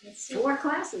 4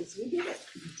 classes, we did it.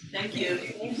 Thank you.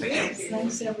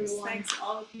 Thanks, everyone. Thanks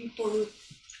all the people who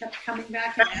kept coming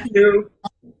back and asking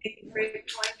great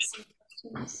points and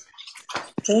questions.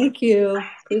 Thank you.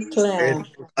 Good class. Great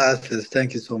classes.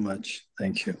 Thank you so much.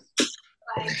 Thank you.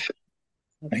 Bye.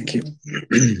 Thank you.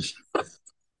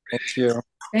 Thank you.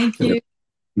 Thank you.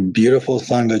 Beautiful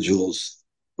Sangha, Jules.